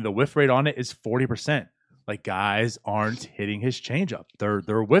 So I mean, the whiff rate on it is 40%. Like guys aren't hitting his changeup.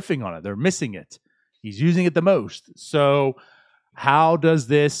 They're whiffing on it. They're missing it. He's using it the most. So how does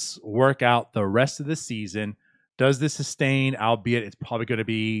this work out the rest of the season? Does this sustain? Albeit it's probably going to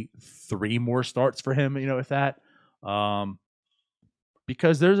be 3 more starts for him. With that,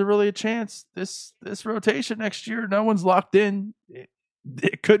 because there's really a chance this rotation next year, no one's locked in.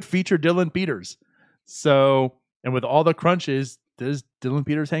 It could feature Dylan Peters. So, and with all the crunches, does Dylan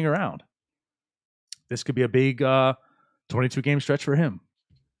Peters hang around? This could be a big 22 game stretch for him.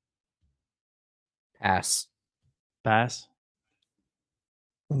 Pass.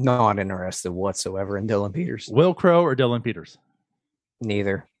 Not interested whatsoever in Dylan Peters. Will Crow or Dylan Peters?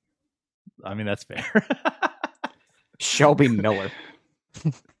 Neither. I mean, that's fair. Shelby Miller.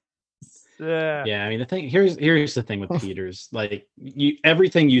 Yeah, I mean here's the thing with Peters. Like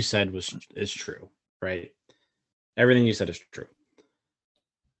everything you said is true, right? Everything you said is true.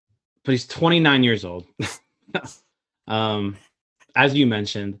 But he's 29 years old. As you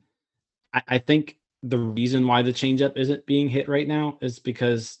mentioned, I think the reason why the changeup isn't being hit right now is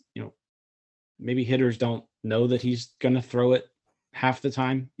because, maybe hitters don't know that he's going to throw it half the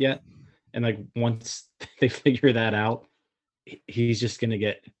time yet. And like once they figure that out, he's just going to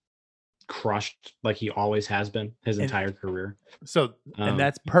get crushed like he always has been his entire career. So, and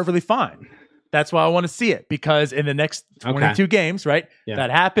that's perfectly fine. That's why I want to see it, because in the next 22 games, right? Yeah. That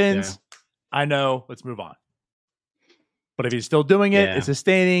happens. Yeah. I know. Let's move on. But if he's still doing it, it's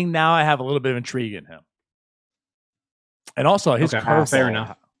sustaining. Now I have a little bit of intrigue in him. And also his curveball. Fair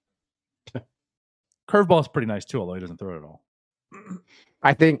enough. Curveball is pretty nice too, although he doesn't throw it at all.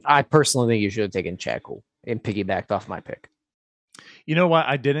 I personally think you should have taken Chad Kuhl and piggybacked off my pick. You know what?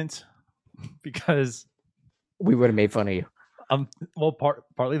 I didn't, because we would have made fun of you. Well,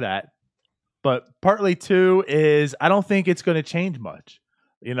 partly that, but partly too is I don't think it's going to change much.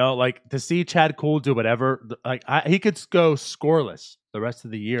 Like to see Chad Kuhl do whatever, like he could go scoreless the rest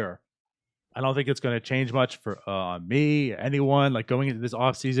of the year. I don't think it's going to change much for me, anyone. Like going into this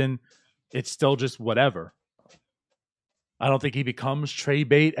offseason, it's still just whatever. I don't think he becomes trade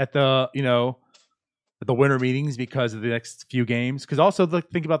bait at the winter meetings because of the next few games. Because also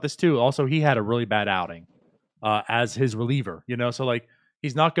think about this too. Also, he had a really bad outing as his reliever. So like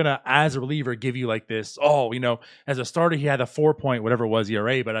he's not gonna, as a reliever, give you like this. Oh, as a starter he had a 4 point whatever it was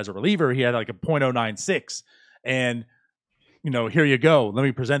ERA, but as a reliever he had like a .096, and here you go. Let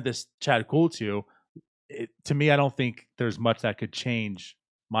me present this Chad Kuhl to you. To me, I don't think there's much that could change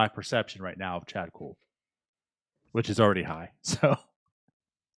my perception right now of Chad Kuhl, which is already high. So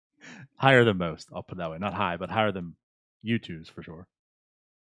higher than most. I'll put it that way. Not high, but higher than you two's for sure.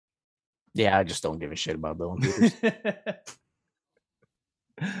 Yeah, I just don't give a shit about Dylan Peters.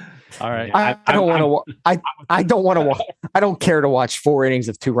 All right. I don't want to. I don't want to. I don't care to watch 4 innings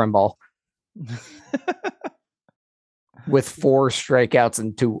of 2-run ball with 4 strikeouts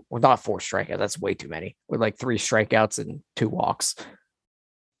and 2. Well, not 4 strikeouts. That's way too many. With like 3 strikeouts and 2 walks.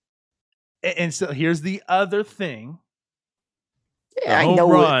 And so here's the other thing. Yeah,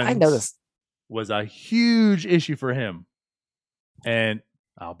 I know this was a huge issue for him. And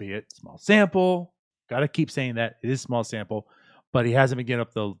albeit small sample, got to keep saying that it is small sample, but he hasn't been getting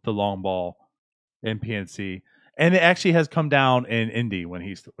up the long ball in PNC. And it actually has come down in Indy when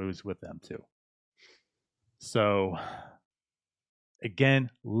he was with them too. So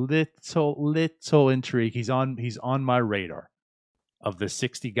again, little intrigue. He's on my radar of the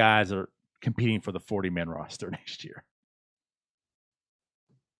 60 guys that are competing for the 40-man roster next year,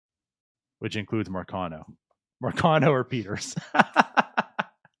 which includes Marcano or Peters.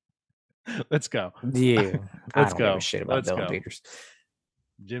 Let's go. Yeah, let's I don't go. Give a shit about Dylan Peters.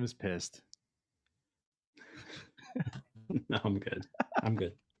 Jim's pissed. No, I'm good.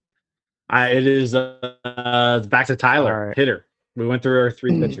 It is back to Tyler, right. Hitter. We went through our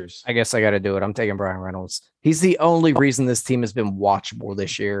 3 pitchers. I guess I got to do it. I'm taking Brian Reynolds. He's the only reason this team has been watchable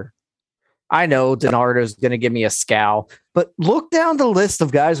this year. I know DiNardo's going to give me a scowl, but look down the list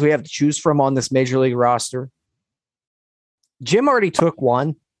of guys we have to choose from on this major league roster. Jim already took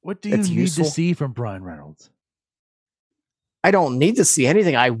one. What do you need to see from Brian Reynolds? I don't need to see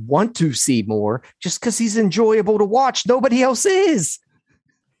anything. I want to see more just because he's enjoyable to watch. Nobody else is.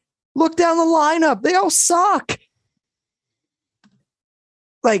 Look down the lineup. They all suck.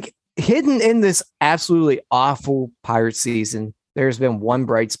 Like, hidden in this absolutely awful Pirate season, there's been one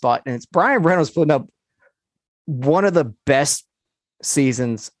bright spot, and it's Brian Reynolds putting up one of the best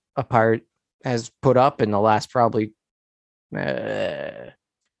seasons a Pirate has put up in the last probably 25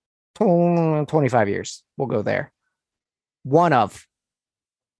 years. We'll go there. One of.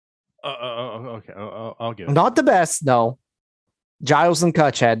 Okay. I'll give it. Not the best, no. Giles and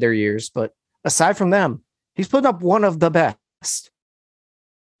Kutch had their years, but aside from them, he's putting up one of the best.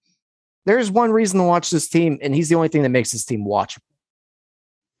 There's one reason to watch this team, and he's the only thing that makes this team watchable.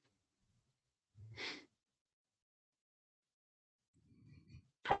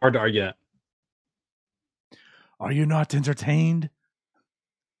 Hard to argue that. Are you not entertained?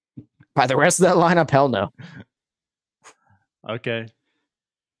 By the rest of that lineup, hell no. Okay.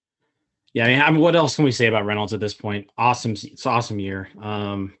 Yeah, I mean, what else can we say about Reynolds at this point? Awesome, it's an awesome year.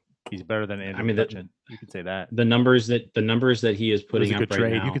 He's better than Andrew McCutchen. You could say that. The numbers that he is putting up right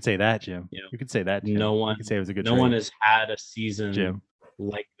trade. now. You could say that, Jim. You know, you could say that. Jim. No one. You could say it was a good. No trade. one has had a season Jim.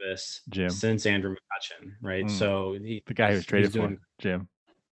 like this Jim. since Andrew McCutchen, right? So the guy who was traded for Jim.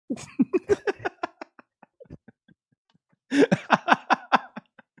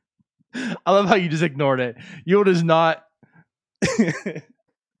 I love how you just ignored it. You'll just not.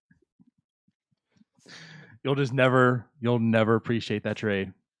 You'll never appreciate that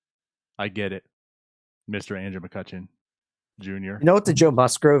trade. I get it, Mr. Andrew McCutchen Jr. You know what the Joe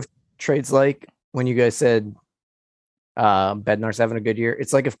Musgrove trade's like? when you guys said Bednar's having a good year.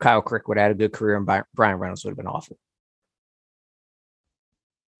 It's like if Kyle Crick would have had a good career and Brian Reynolds would have been awful.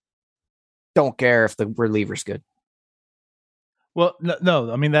 Don't care if the reliever's good. Well,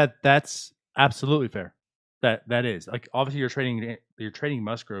 no. I mean that's absolutely fair. That is like obviously you're trading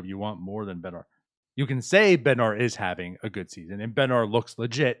Musgrove. You want more than Bednar. You can say Bednar is having a good season, and Bednar looks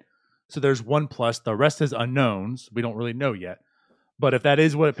legit. So there's one plus. The rest is unknowns. We don't really know yet. But if that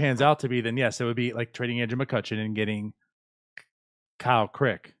is what it pans out to be, then yes, it would be like trading Andrew McCutchen and getting Kyle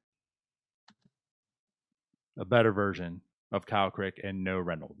Crick, a better version of Kyle Crick, and no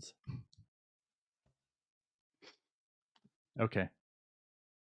Reynolds. Okay.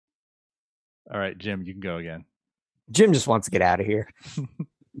 All right, Jim, you can go again. Jim just wants to get out of here.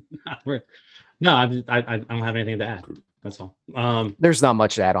 No, I don't have anything to add. That's all. There's not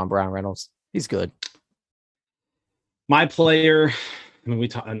much to add on Brian Reynolds. He's good. My player, I mean, we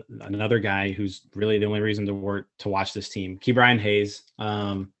talk another guy who's really the only reason to watch this team, Ke'Bryan Hayes.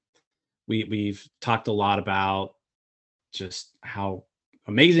 We've talked a lot about just how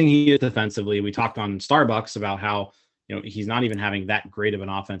amazing he is defensively. We talked on Starbucks about how he's not even having that great of an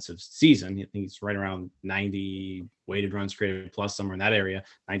offensive season. I think he's right around 90 weighted runs created plus, somewhere in that area,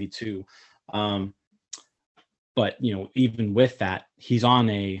 92. But even with that, he's on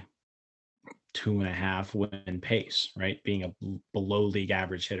a 2.5 win pace, right? Being a below league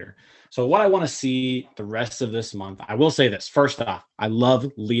average hitter. So what I want to see the rest of this month, I will say this. First off, I love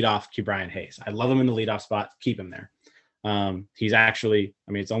leadoff Ke'Bryan Hayes. I love him in the leadoff spot. Keep him there. He's actually,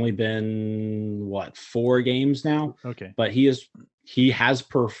 it's only been 4 games now. Okay. But he has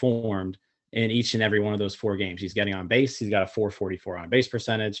performed in each and every one of those 4 games. He's getting on base. He's got a 444 on base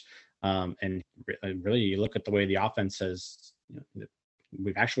percentage. And really, you look at the way the offense has,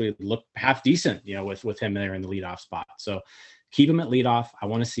 we've actually looked half decent, with him there in the leadoff spot. So keep him at leadoff. I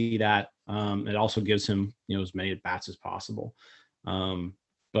want to see that. It also gives him, as many at bats as possible.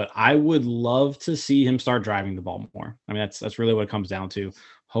 But I would love to see him start driving the ball more. That's really what it comes down to.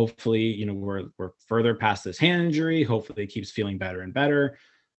 Hopefully, we're further past this hand injury. Hopefully, he keeps feeling better and better.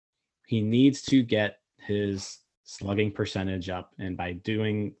 He needs to get his slugging percentage up, and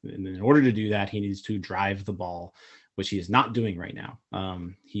in order to do that, he needs to drive the ball, which he is not doing right now.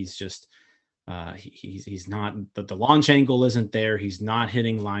 He's just he's not, the launch angle isn't there. He's not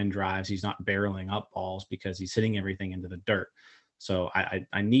hitting line drives. He's not barreling up balls because he's hitting everything into the dirt. So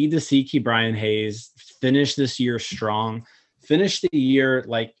I need to see Ke'Bryan Hayes finish this year strong, finish the year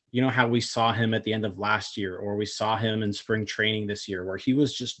like, how we saw him at the end of last year, or we saw him in spring training this year, where he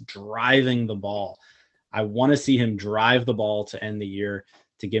was just driving the ball. I want to see him drive the ball to end the year,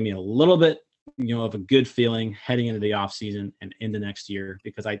 to give me a little bit, of a good feeling heading into the offseason and into next year,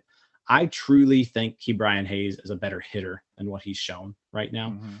 because I truly think Ke'Bryan Hayes is a better hitter than what he's shown right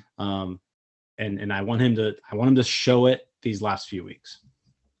now. Mm-hmm. And I want him to show it these last few weeks.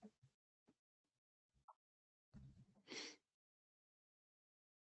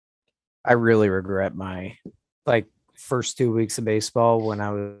 I really regret my first 2 weeks of baseball when I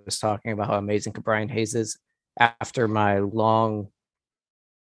was talking about how amazing Ke'Bryan Hayes is, after my long,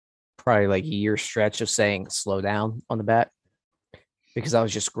 probably year stretch of saying slow down on the bat, because I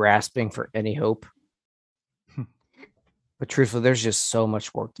was just grasping for any hope. But truthfully, there's just so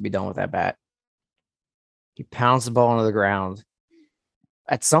much work to be done with that bat. He pounds the ball into the ground.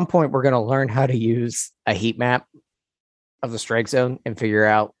 At some point, we're going to learn how to use a heat map of the strike zone and figure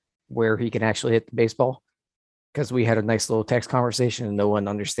out where he can actually hit the baseball. Because we had a nice little text conversation and no one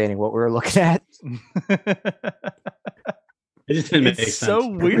understanding what we were looking at. It just didn't make it's sense. So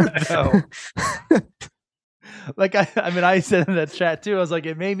weird though. I said in that chat too. I was like,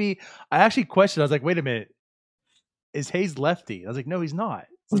 it made me. I actually questioned. I was like, wait a minute, is Hayes lefty? I was like, no, he's not.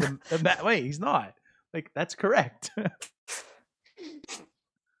 Wait, he's not. That's correct.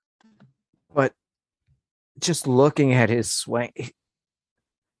 But just looking at his swing,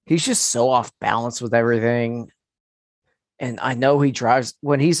 he's just so off balance with everything. And I know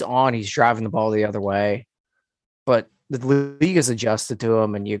when he's on, he's driving the ball the other way. But the league has adjusted to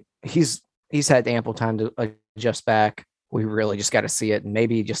him, and he's had ample time to adjust back. We really just got to see it. And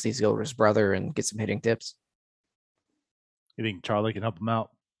maybe he just needs to go to his brother and get some hitting tips. You think Charlie can help him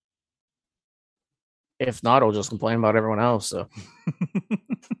out? If not, he'll just complain about everyone else. So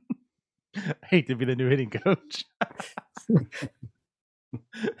I hate to be the new hitting coach.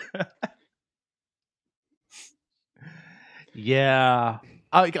 Yeah,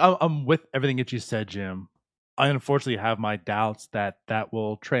 I'm with everything that you said, Jim. I unfortunately have my doubts that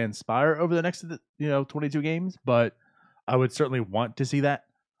will transpire over the next 22 games, but I would certainly want to see that.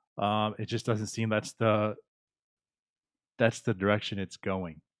 It just doesn't seem that's the direction it's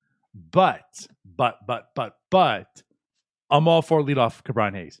going. But I'm all for leadoff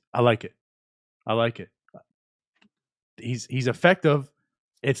Ke'Bryan Hayes. I like it. He's effective.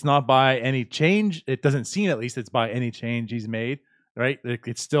 It's not by any change. It doesn't seem, at least, it's by any change he's made, right?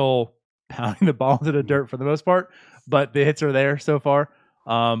 It's still pounding the ball into the dirt for the most part, but the hits are there so far.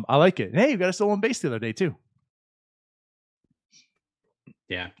 I like it. Hey, you got a stolen base the other day too.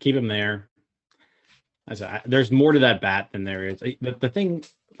 Yeah, keep him there. There's more to that bat than there is. The thing,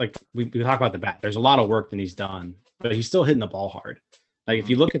 like we talk about the bat, there's a lot of work that he's done, but he's still hitting the ball hard. Like if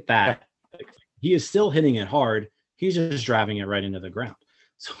you look at that, he is still hitting it hard. He's just driving it right into the ground.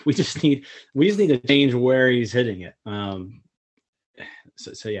 So we just need to change where he's hitting it.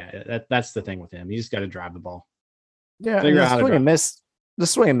 So yeah, that's the thing with him. You just got to drive the ball. Yeah, the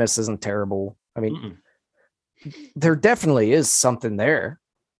swing and miss isn't terrible. I mean, there definitely is something there,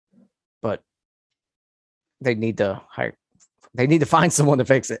 but they need to find someone to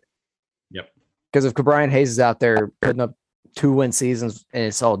fix it. Yep. Because if Ke'Bryan Hayes is out there putting up 2-win seasons and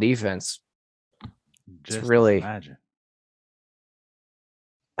it's all defense, it's really imagine.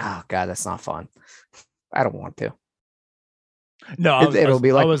 Oh God, that's not fun. I don't want to. No, it'll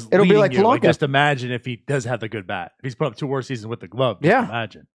be like Polanco. Just imagine if he does have the good bat. If he's put up 2 worse seasons with the glove. Yeah.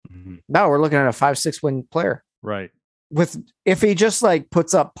 Imagine. Now we're looking at a 5-6 win player. Right. If he just like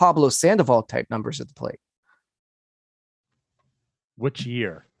puts up Pablo Sandoval type numbers at the plate. Which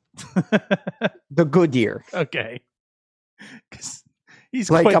year? The good year. Okay.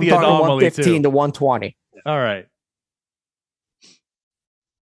 He's like quite I'm the talking anomaly 115 too. to 120. All right.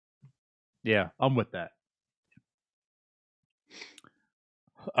 Yeah, I'm with that.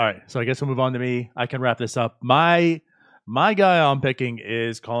 All right, so I guess we'll move on to me. I can wrap this up. My guy I'm picking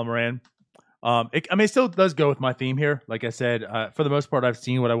is Colin Moran. It still does go with my theme here. Like I said, for the most part, I've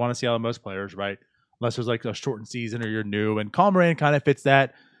seen what I want to see out of most players, right? Unless there's like a shortened season or you're new. And Colin Moran kind of fits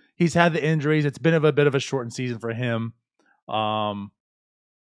that. He's had the injuries. It's been a bit of a shortened season for him.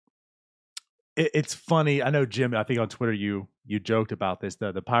 It's funny. I know, Jim, I think on Twitter you joked about this.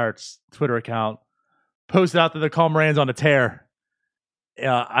 The Pirates Twitter account posted out that the Colin Moran's on a tear.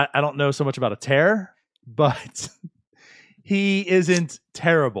 I don't know so much about a tear, but he isn't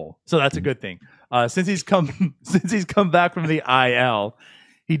terrible. So that's a good thing. Since he's come back from the IL,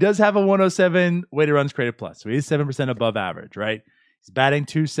 he does have a 107 weighted runs created plus. So he's 7% above average, right? He's batting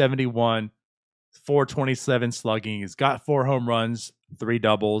 .271, 427 slugging. He's got 4 home runs, 3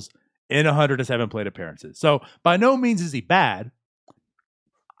 doubles, in 107 plate appearances. So by no means is he bad.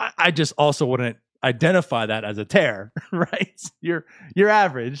 I just also wouldn't identify that as a tear, right? You're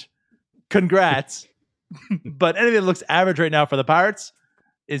average. Congrats. But anything that looks average right now for the Pirates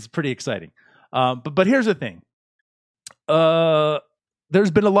is pretty exciting. But here's the thing.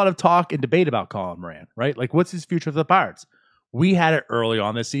 There's been a lot of talk and debate about Colin Moran, right? Like, what's his future for the Pirates? We had it early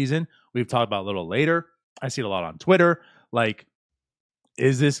on this season. We've talked about it a little later. I see it a lot on Twitter. Like,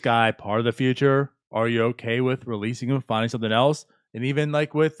 is this guy part of the future? Are you okay with releasing him, finding something else? And even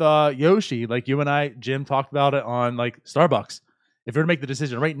like with Yoshi, like you and I, Jim, talked about it on like Starbucks. If you were to make the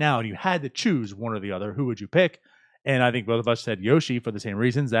decision right now and you had to choose one or the other, who would you pick? And I think both of us said Yoshi for the same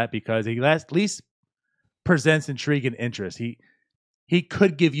reasons, that because he at least presents intrigue and interest. He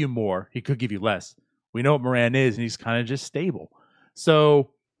could give you more. He could give you less. We know what Moran is, and he's kind of just stable.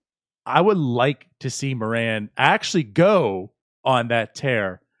 So I would like to see Moran actually go on that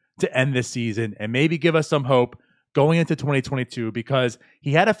tear to end this season and maybe give us some hope going into 2022, because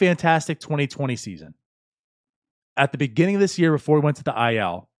he had a fantastic 2020 season. At the beginning of this year, before he went to the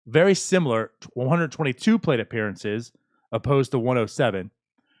IL, very similar, 122 plate appearances opposed to 107,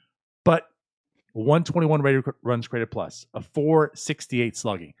 but 121 rated runs created plus, a 468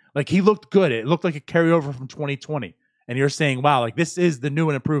 slugging. Like, he looked good. It looked like a carryover from 2020. And you're saying, wow, like this is the new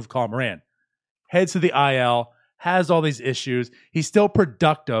and improved Colin Moran. Heads to the IL, has all these issues. He's still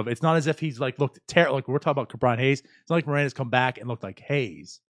productive. It's not as if he's like looked terrible. Like we're talking about Ke'Bryan Hayes. It's not like Moran has come back and looked like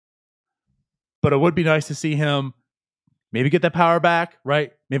Hayes. But it would be nice to see him maybe get that power back,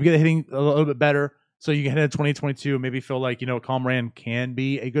 right? Maybe get the hitting a little bit better so you can head into 2022 and maybe feel like, Colin Moran can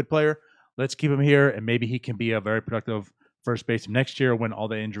be a good player. Let's keep him here, and maybe he can be a very productive first baseman next year when all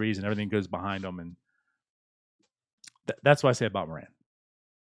the injuries and everything goes behind him. And that's what I say about Moran.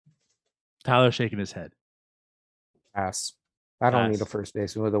 Tyler's shaking his head. Pass. I don't need a first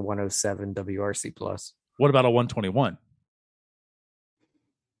baseman with a 107 WRC plus. What about a 121?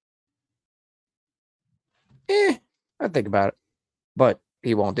 I think about it, but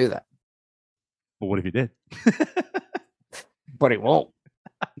he won't do that. But what if he did? But he won't.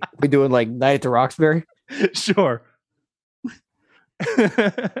 We doing like Night at the Roxbury? Sure.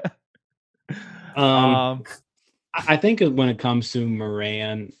 I think when it comes to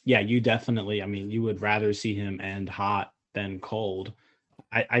Moran, yeah, you definitely. I mean, you would rather see him end hot than cold.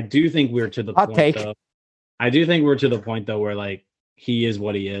 I do think we're to the Hot point take. though. I do think we're to the point though where like he is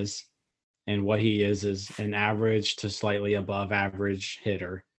what he is, and what he is an average to slightly above average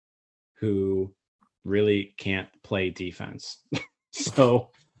hitter who really can't play defense. So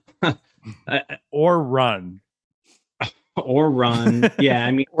Or run. or run. Yeah,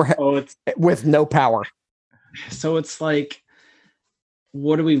 I mean, it's with no power. so it's like,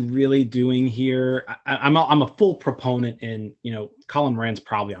 what are we really doing here? I'm a full proponent in, Colin Moran's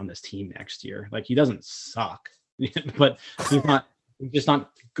probably on this team next year. Like, he doesn't suck, but he's just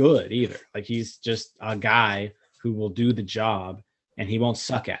not good either. Like, he's just a guy who will do the job and he won't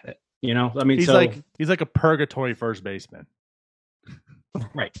suck at it. I mean, He's like a purgatory first baseman.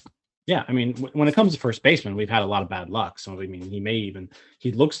 Right. Yeah, I mean, when it comes to first baseman, we've had a lot of bad luck. So, I mean,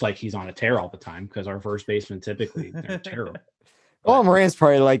 he looks like he's on a tear all the time because our first basemen typically they're terrible. Well, Moran's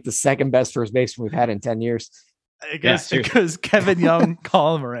probably like the second best first baseman we've had in 10 years. I guess because Kevin Young,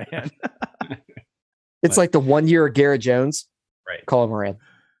 Colin Moran. It's like the 1 year of Garrett Jones. Right. Colin Moran.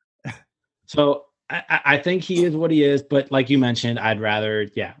 So I think he is what he is, but like you mentioned, I'd rather,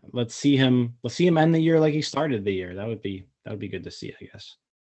 let's see him end the year like he started the year. That would be good to see, I guess.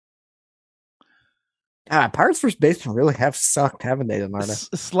 Pirates first basemen really have sucked, haven't they, Leonardo?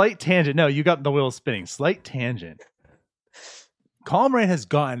 Slight tangent. No, you got the wheel spinning. Slight tangent. Colin Moran has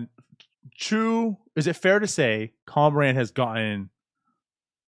gotten true. Is it fair to say Colin Moran has gotten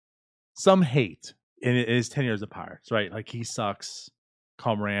some hate in his 10 years of Pirates, right? Like, he sucks.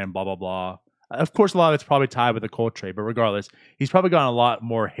 Colin Moran, blah, blah, blah. Of course, a lot of it's probably tied with the Cole trade, but regardless, he's probably gotten a lot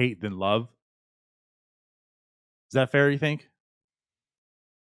more hate than love. Is that fair, you think?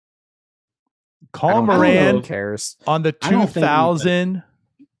 Colin Moran who cares? on the 2000,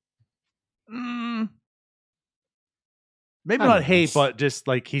 maybe not hate, but just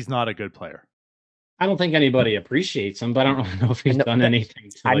like he's not a good player. I don't think anybody appreciates him, but I don't know if he's done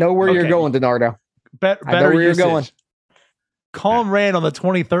anything. I know where you're going, Donardo. Better I know where usage. you're going. Colin Moran on the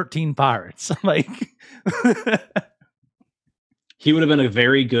 2013 Pirates. Like, he would have been a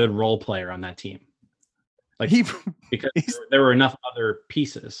very good role player on that team. Like, because there were enough other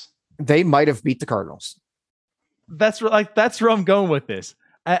pieces. They might have beat the Cardinals. That's where I'm going with this.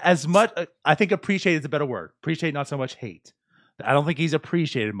 As much, I think appreciate is a better word. Appreciate, not so much hate. I don't think he's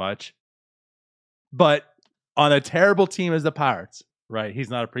appreciated much. But on a terrible team as the Pirates, right?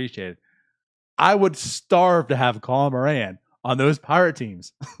 He's not appreciated. I would starve to have Colin Moran on those Pirate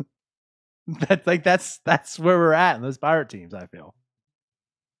teams. That's where we're at in those Pirate teams, I feel.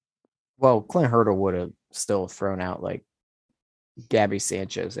 Well, Clint Hurdle would have still thrown out like Gabby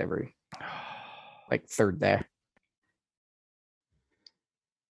Sanchez every third day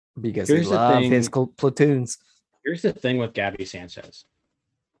because he loved his platoons. Here's the thing with Gabby Sanchez.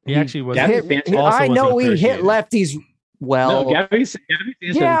 He actually was. I know he hit lefties well. No, Gabby Sanchez.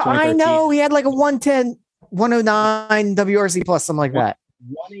 Yeah, I know. He had like a 110, 109 WRC plus, something like that.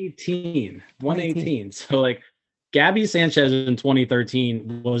 118. So like Gabby Sanchez in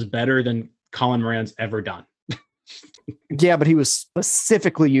 2013 was better than Colin Moran's ever done. Yeah, but he was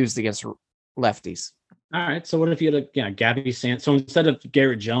specifically used against lefties. All right. So what if you had Gabby Sanchez? So instead of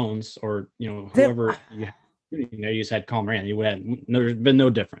Garrett Jones or whoever you just had Colin Moran, there's been no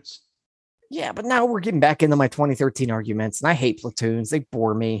difference. Yeah, but now we're getting back into my 2013 arguments, and I hate platoons. They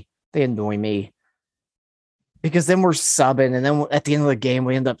bore me. They annoy me. Because then we're subbing, and then at the end of the game,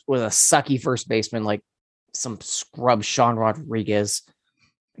 we end up with a sucky first baseman like some scrub Sean Rodriguez.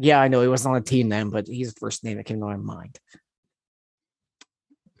 Yeah, I know he wasn't on the team then, but he's the first name that came to my mind.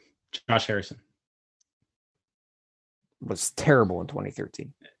 Josh Harrison was terrible in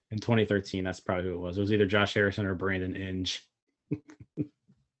 2013. In 2013, that's probably who it was. It was either Josh Harrison or Brandon Inge.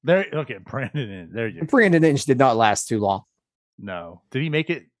 Brandon Inge. There you go. Brandon Inge did not last too long. No. Did he make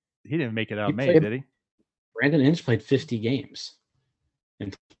it? He didn't make it out of May, did he? Brandon Inge played 50 games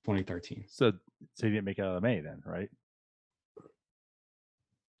in 2013. So he didn't make it out of May then, right?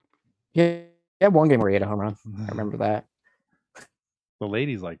 Yeah, he had one game where he hit a home run. I remember that. The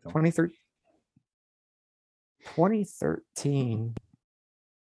ladies liked him. 2013.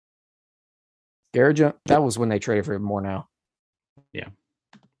 Garrett Jones, that was when they traded for him more now. Yeah.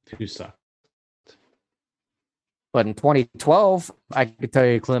 Who sucked? But in 2012, I could tell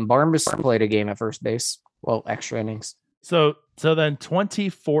you Clint Barnes played a game at first base. Well, extra innings. So then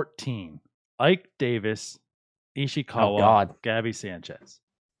 2014, Ike Davis, Ishikawa, Gabby Sanchez.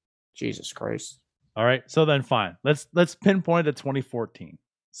 Jesus Christ. All right. So then fine. Let's pinpoint to 2014.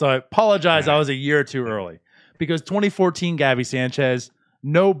 So I apologize. I was a year too early because 2014 Gabby Sanchez,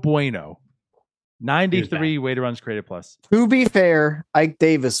 no bueno. 93 weighted runs created plus. To be fair, Ike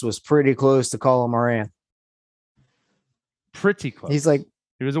Davis was pretty close to Colin Moran. Pretty close. He's like,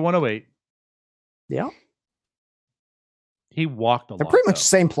 he was a 108. Yeah. He walked a lot. They're pretty much the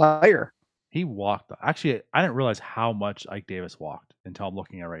same player. He walked. Actually, I didn't realize how much Ike Davis walked until I'm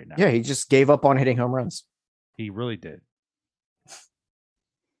looking at it right now. Yeah, he just gave up on hitting home runs. He really did.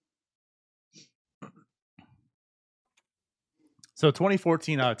 So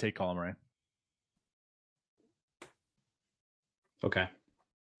 2014, I would take Colin Moran. Okay.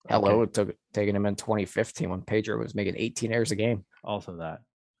 Hello, it took taking him in 2015 when Pedro was making 18 errors a game. Also that.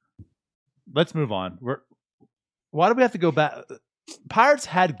 Let's move on. Why do we have to go back? Pirates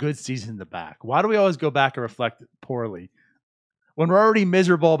had good seasons in the back. Why do we always go back and reflect poorly when we're already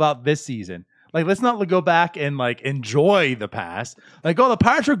miserable about this season? Like, let's not go back and like enjoy the past. Like, oh, the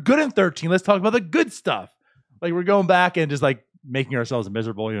Pirates are good in 13. Let's talk about the good stuff. Like, we're going back and just like making ourselves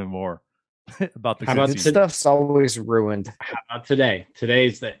miserable even more about the good season. Stuff's always ruined. How about today?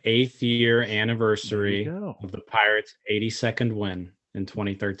 Today's the 8th year anniversary of the Pirates' 82nd win in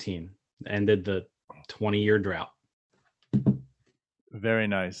 2013. Ended the 20-year drought. Very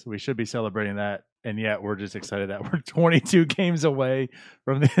nice. We should be celebrating that, and yet we're just excited that we're 22 games away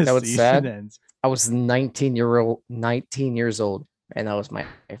from this season ends. I was 19 years old, and that was my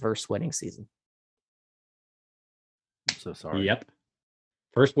first winning season. I'm so sorry. Yep.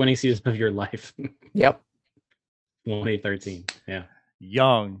 First winning season of your life. Yep. 2013. Yeah.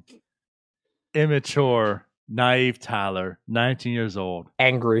 Young, immature, naive Tyler, 19 years old.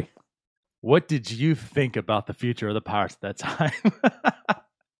 Angry. What did you think about the future of the Pirates at that time?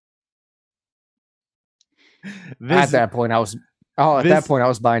 At that point, I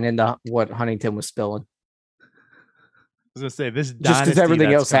was buying into what Huntington was spilling. I was going to say, this just because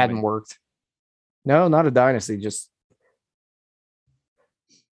everything else hadn't worked. No, not a dynasty. Just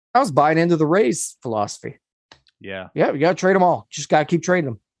I was buying into the Rays philosophy. Yeah. Yeah, you got to trade them all. Just got to keep trading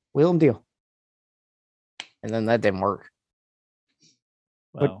them. Wheel them deal. And then that didn't work.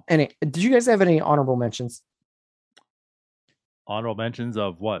 Wow. But did you guys have any honorable mentions? Honorable mentions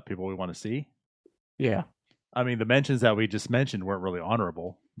of what? People we want to see? Yeah. I mean, the mentions that we just mentioned weren't really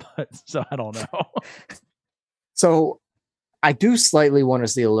honorable, but so I don't know. So I do slightly want to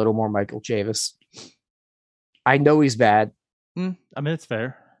see a little more Michael Chavis. I know he's bad. I mean, it's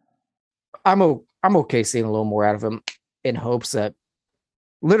fair. I'm okay seeing a little more out of him in hopes that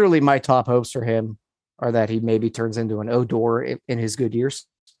literally my top hopes for him are that he maybe turns into an Odor in his good years.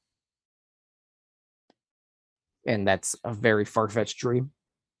 And that's a very far-fetched dream.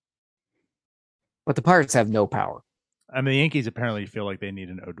 But the Pirates have no power. I mean, the Yankees apparently feel like they need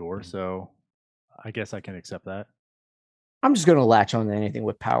an Odor, so I guess I can accept that. I'm just going to latch on to anything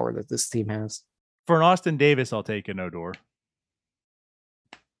with power that this team has. For an Austin Davis, I'll take an Odor.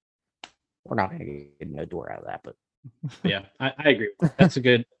 We're not going to get an Odor out of that, but yeah, I agree. That's a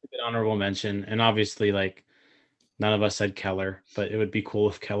good honorable mention. And obviously, like, none of us said Keller, but it would be cool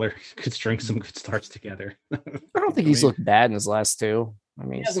if Keller could string some good starts together. I don't think he's looked bad in his last two. I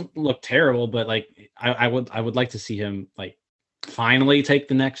mean, he hasn't looked terrible, but like I would like to see him like finally take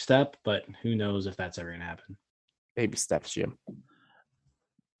the next step, but who knows if that's ever gonna happen. Baby steps, Jim.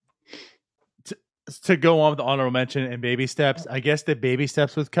 To go on with the honorable mention and baby steps, I guess the baby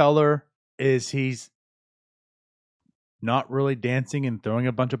steps with Keller is he's not really dancing and throwing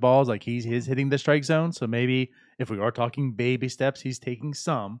a bunch of balls. Like he's hitting the strike zone. So maybe if we are talking baby steps, he's taking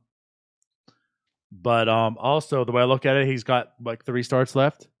some. But also the way I look at it, he's got like 3 starts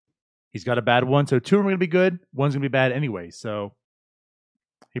left. He's got a bad one. So 2 are going to be good. 1's going to be bad anyway. So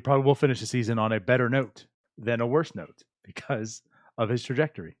he probably will finish the season on a better note than a worse note because of his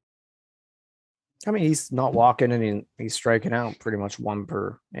trajectory. I mean, he's not walking and he's striking out pretty much 1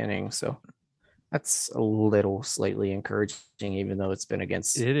 per inning. So that's a little slightly encouraging, even though it's been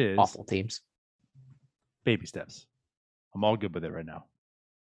against awful teams. Baby steps. I'm all good with it right now.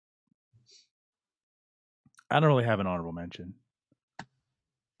 I don't really have an honorable mention.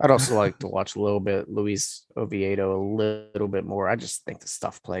 I'd also like to watch a little bit Luis Oviedo a little bit more. I just think the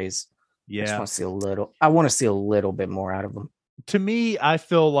stuff plays. Yeah. I want to see a little bit more out of him. To me, I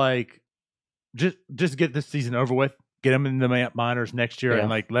feel like just get this season over with, get him in the minors next year, and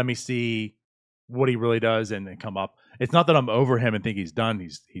like let me see what he really does and then come up. It's not that I'm over him and think he's done.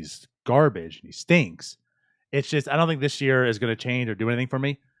 He's garbage and he stinks. It's just I don't think this year is going to change or do anything for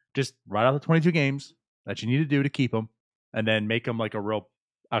me. Just write out the 22 games that you need to do to keep him, and then make him like a real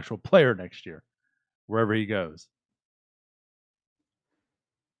actual player next year, wherever he goes.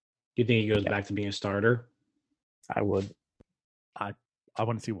 You think he goes back to being a starter? I would. I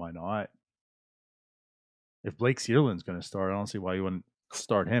want to see why not. If Blake Searland's going to start, I don't see why you wouldn't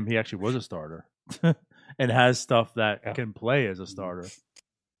start him. He actually was a starter. and has stuff that Yeah. can play as a starter.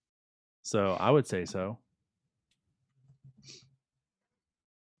 So I would say so.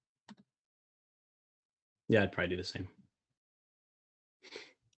 Yeah, I'd probably do the same.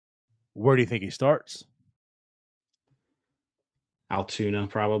 Where do you think he starts? Altoona,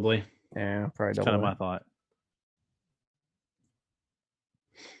 probably. Yeah, probably That's kind of double. my thought.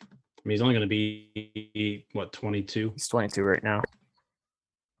 I mean, he's only going to be, 22? He's 22 right now.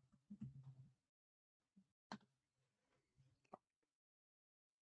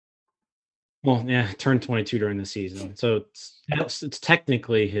 Well, yeah, turned 22 during the season. So it's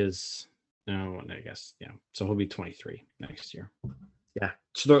technically his, no, I guess, yeah. So he'll be 23 next year. Yeah.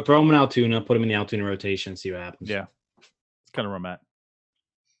 So throw him in Altoona, put him in the Altoona rotation, see what happens. Yeah. It's kind of where I'm at.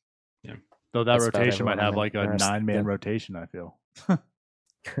 Yeah. Though that That's about rotation might everyone have I'm like a interested 9-man in. rotation, I feel.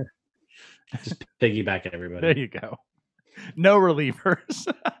 Just piggyback everybody. There you go. No relievers.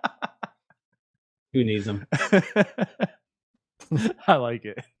 Who needs them? I like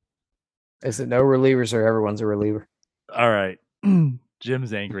it. Is it no relievers or everyone's a reliever? All right.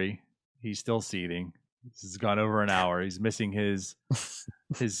 Jim's angry. He's still seething. This has gone over an hour. He's missing his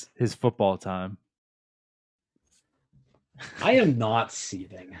football time. I am not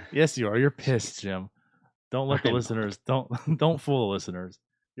seething. Yes, you are. You're pissed, Jim. Don't let the I'm listeners don't fool the listeners.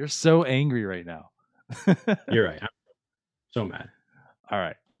 You're so angry right now. You're right. I'm so mad. All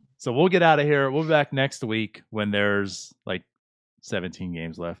right. So we'll get out of here. We'll be back next week when there's like 17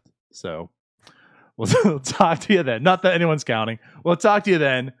 games left. So we'll talk to you then. Not that anyone's counting. We'll talk to you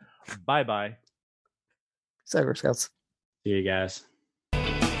then. Bye-bye. Cyber Scouts. See you guys.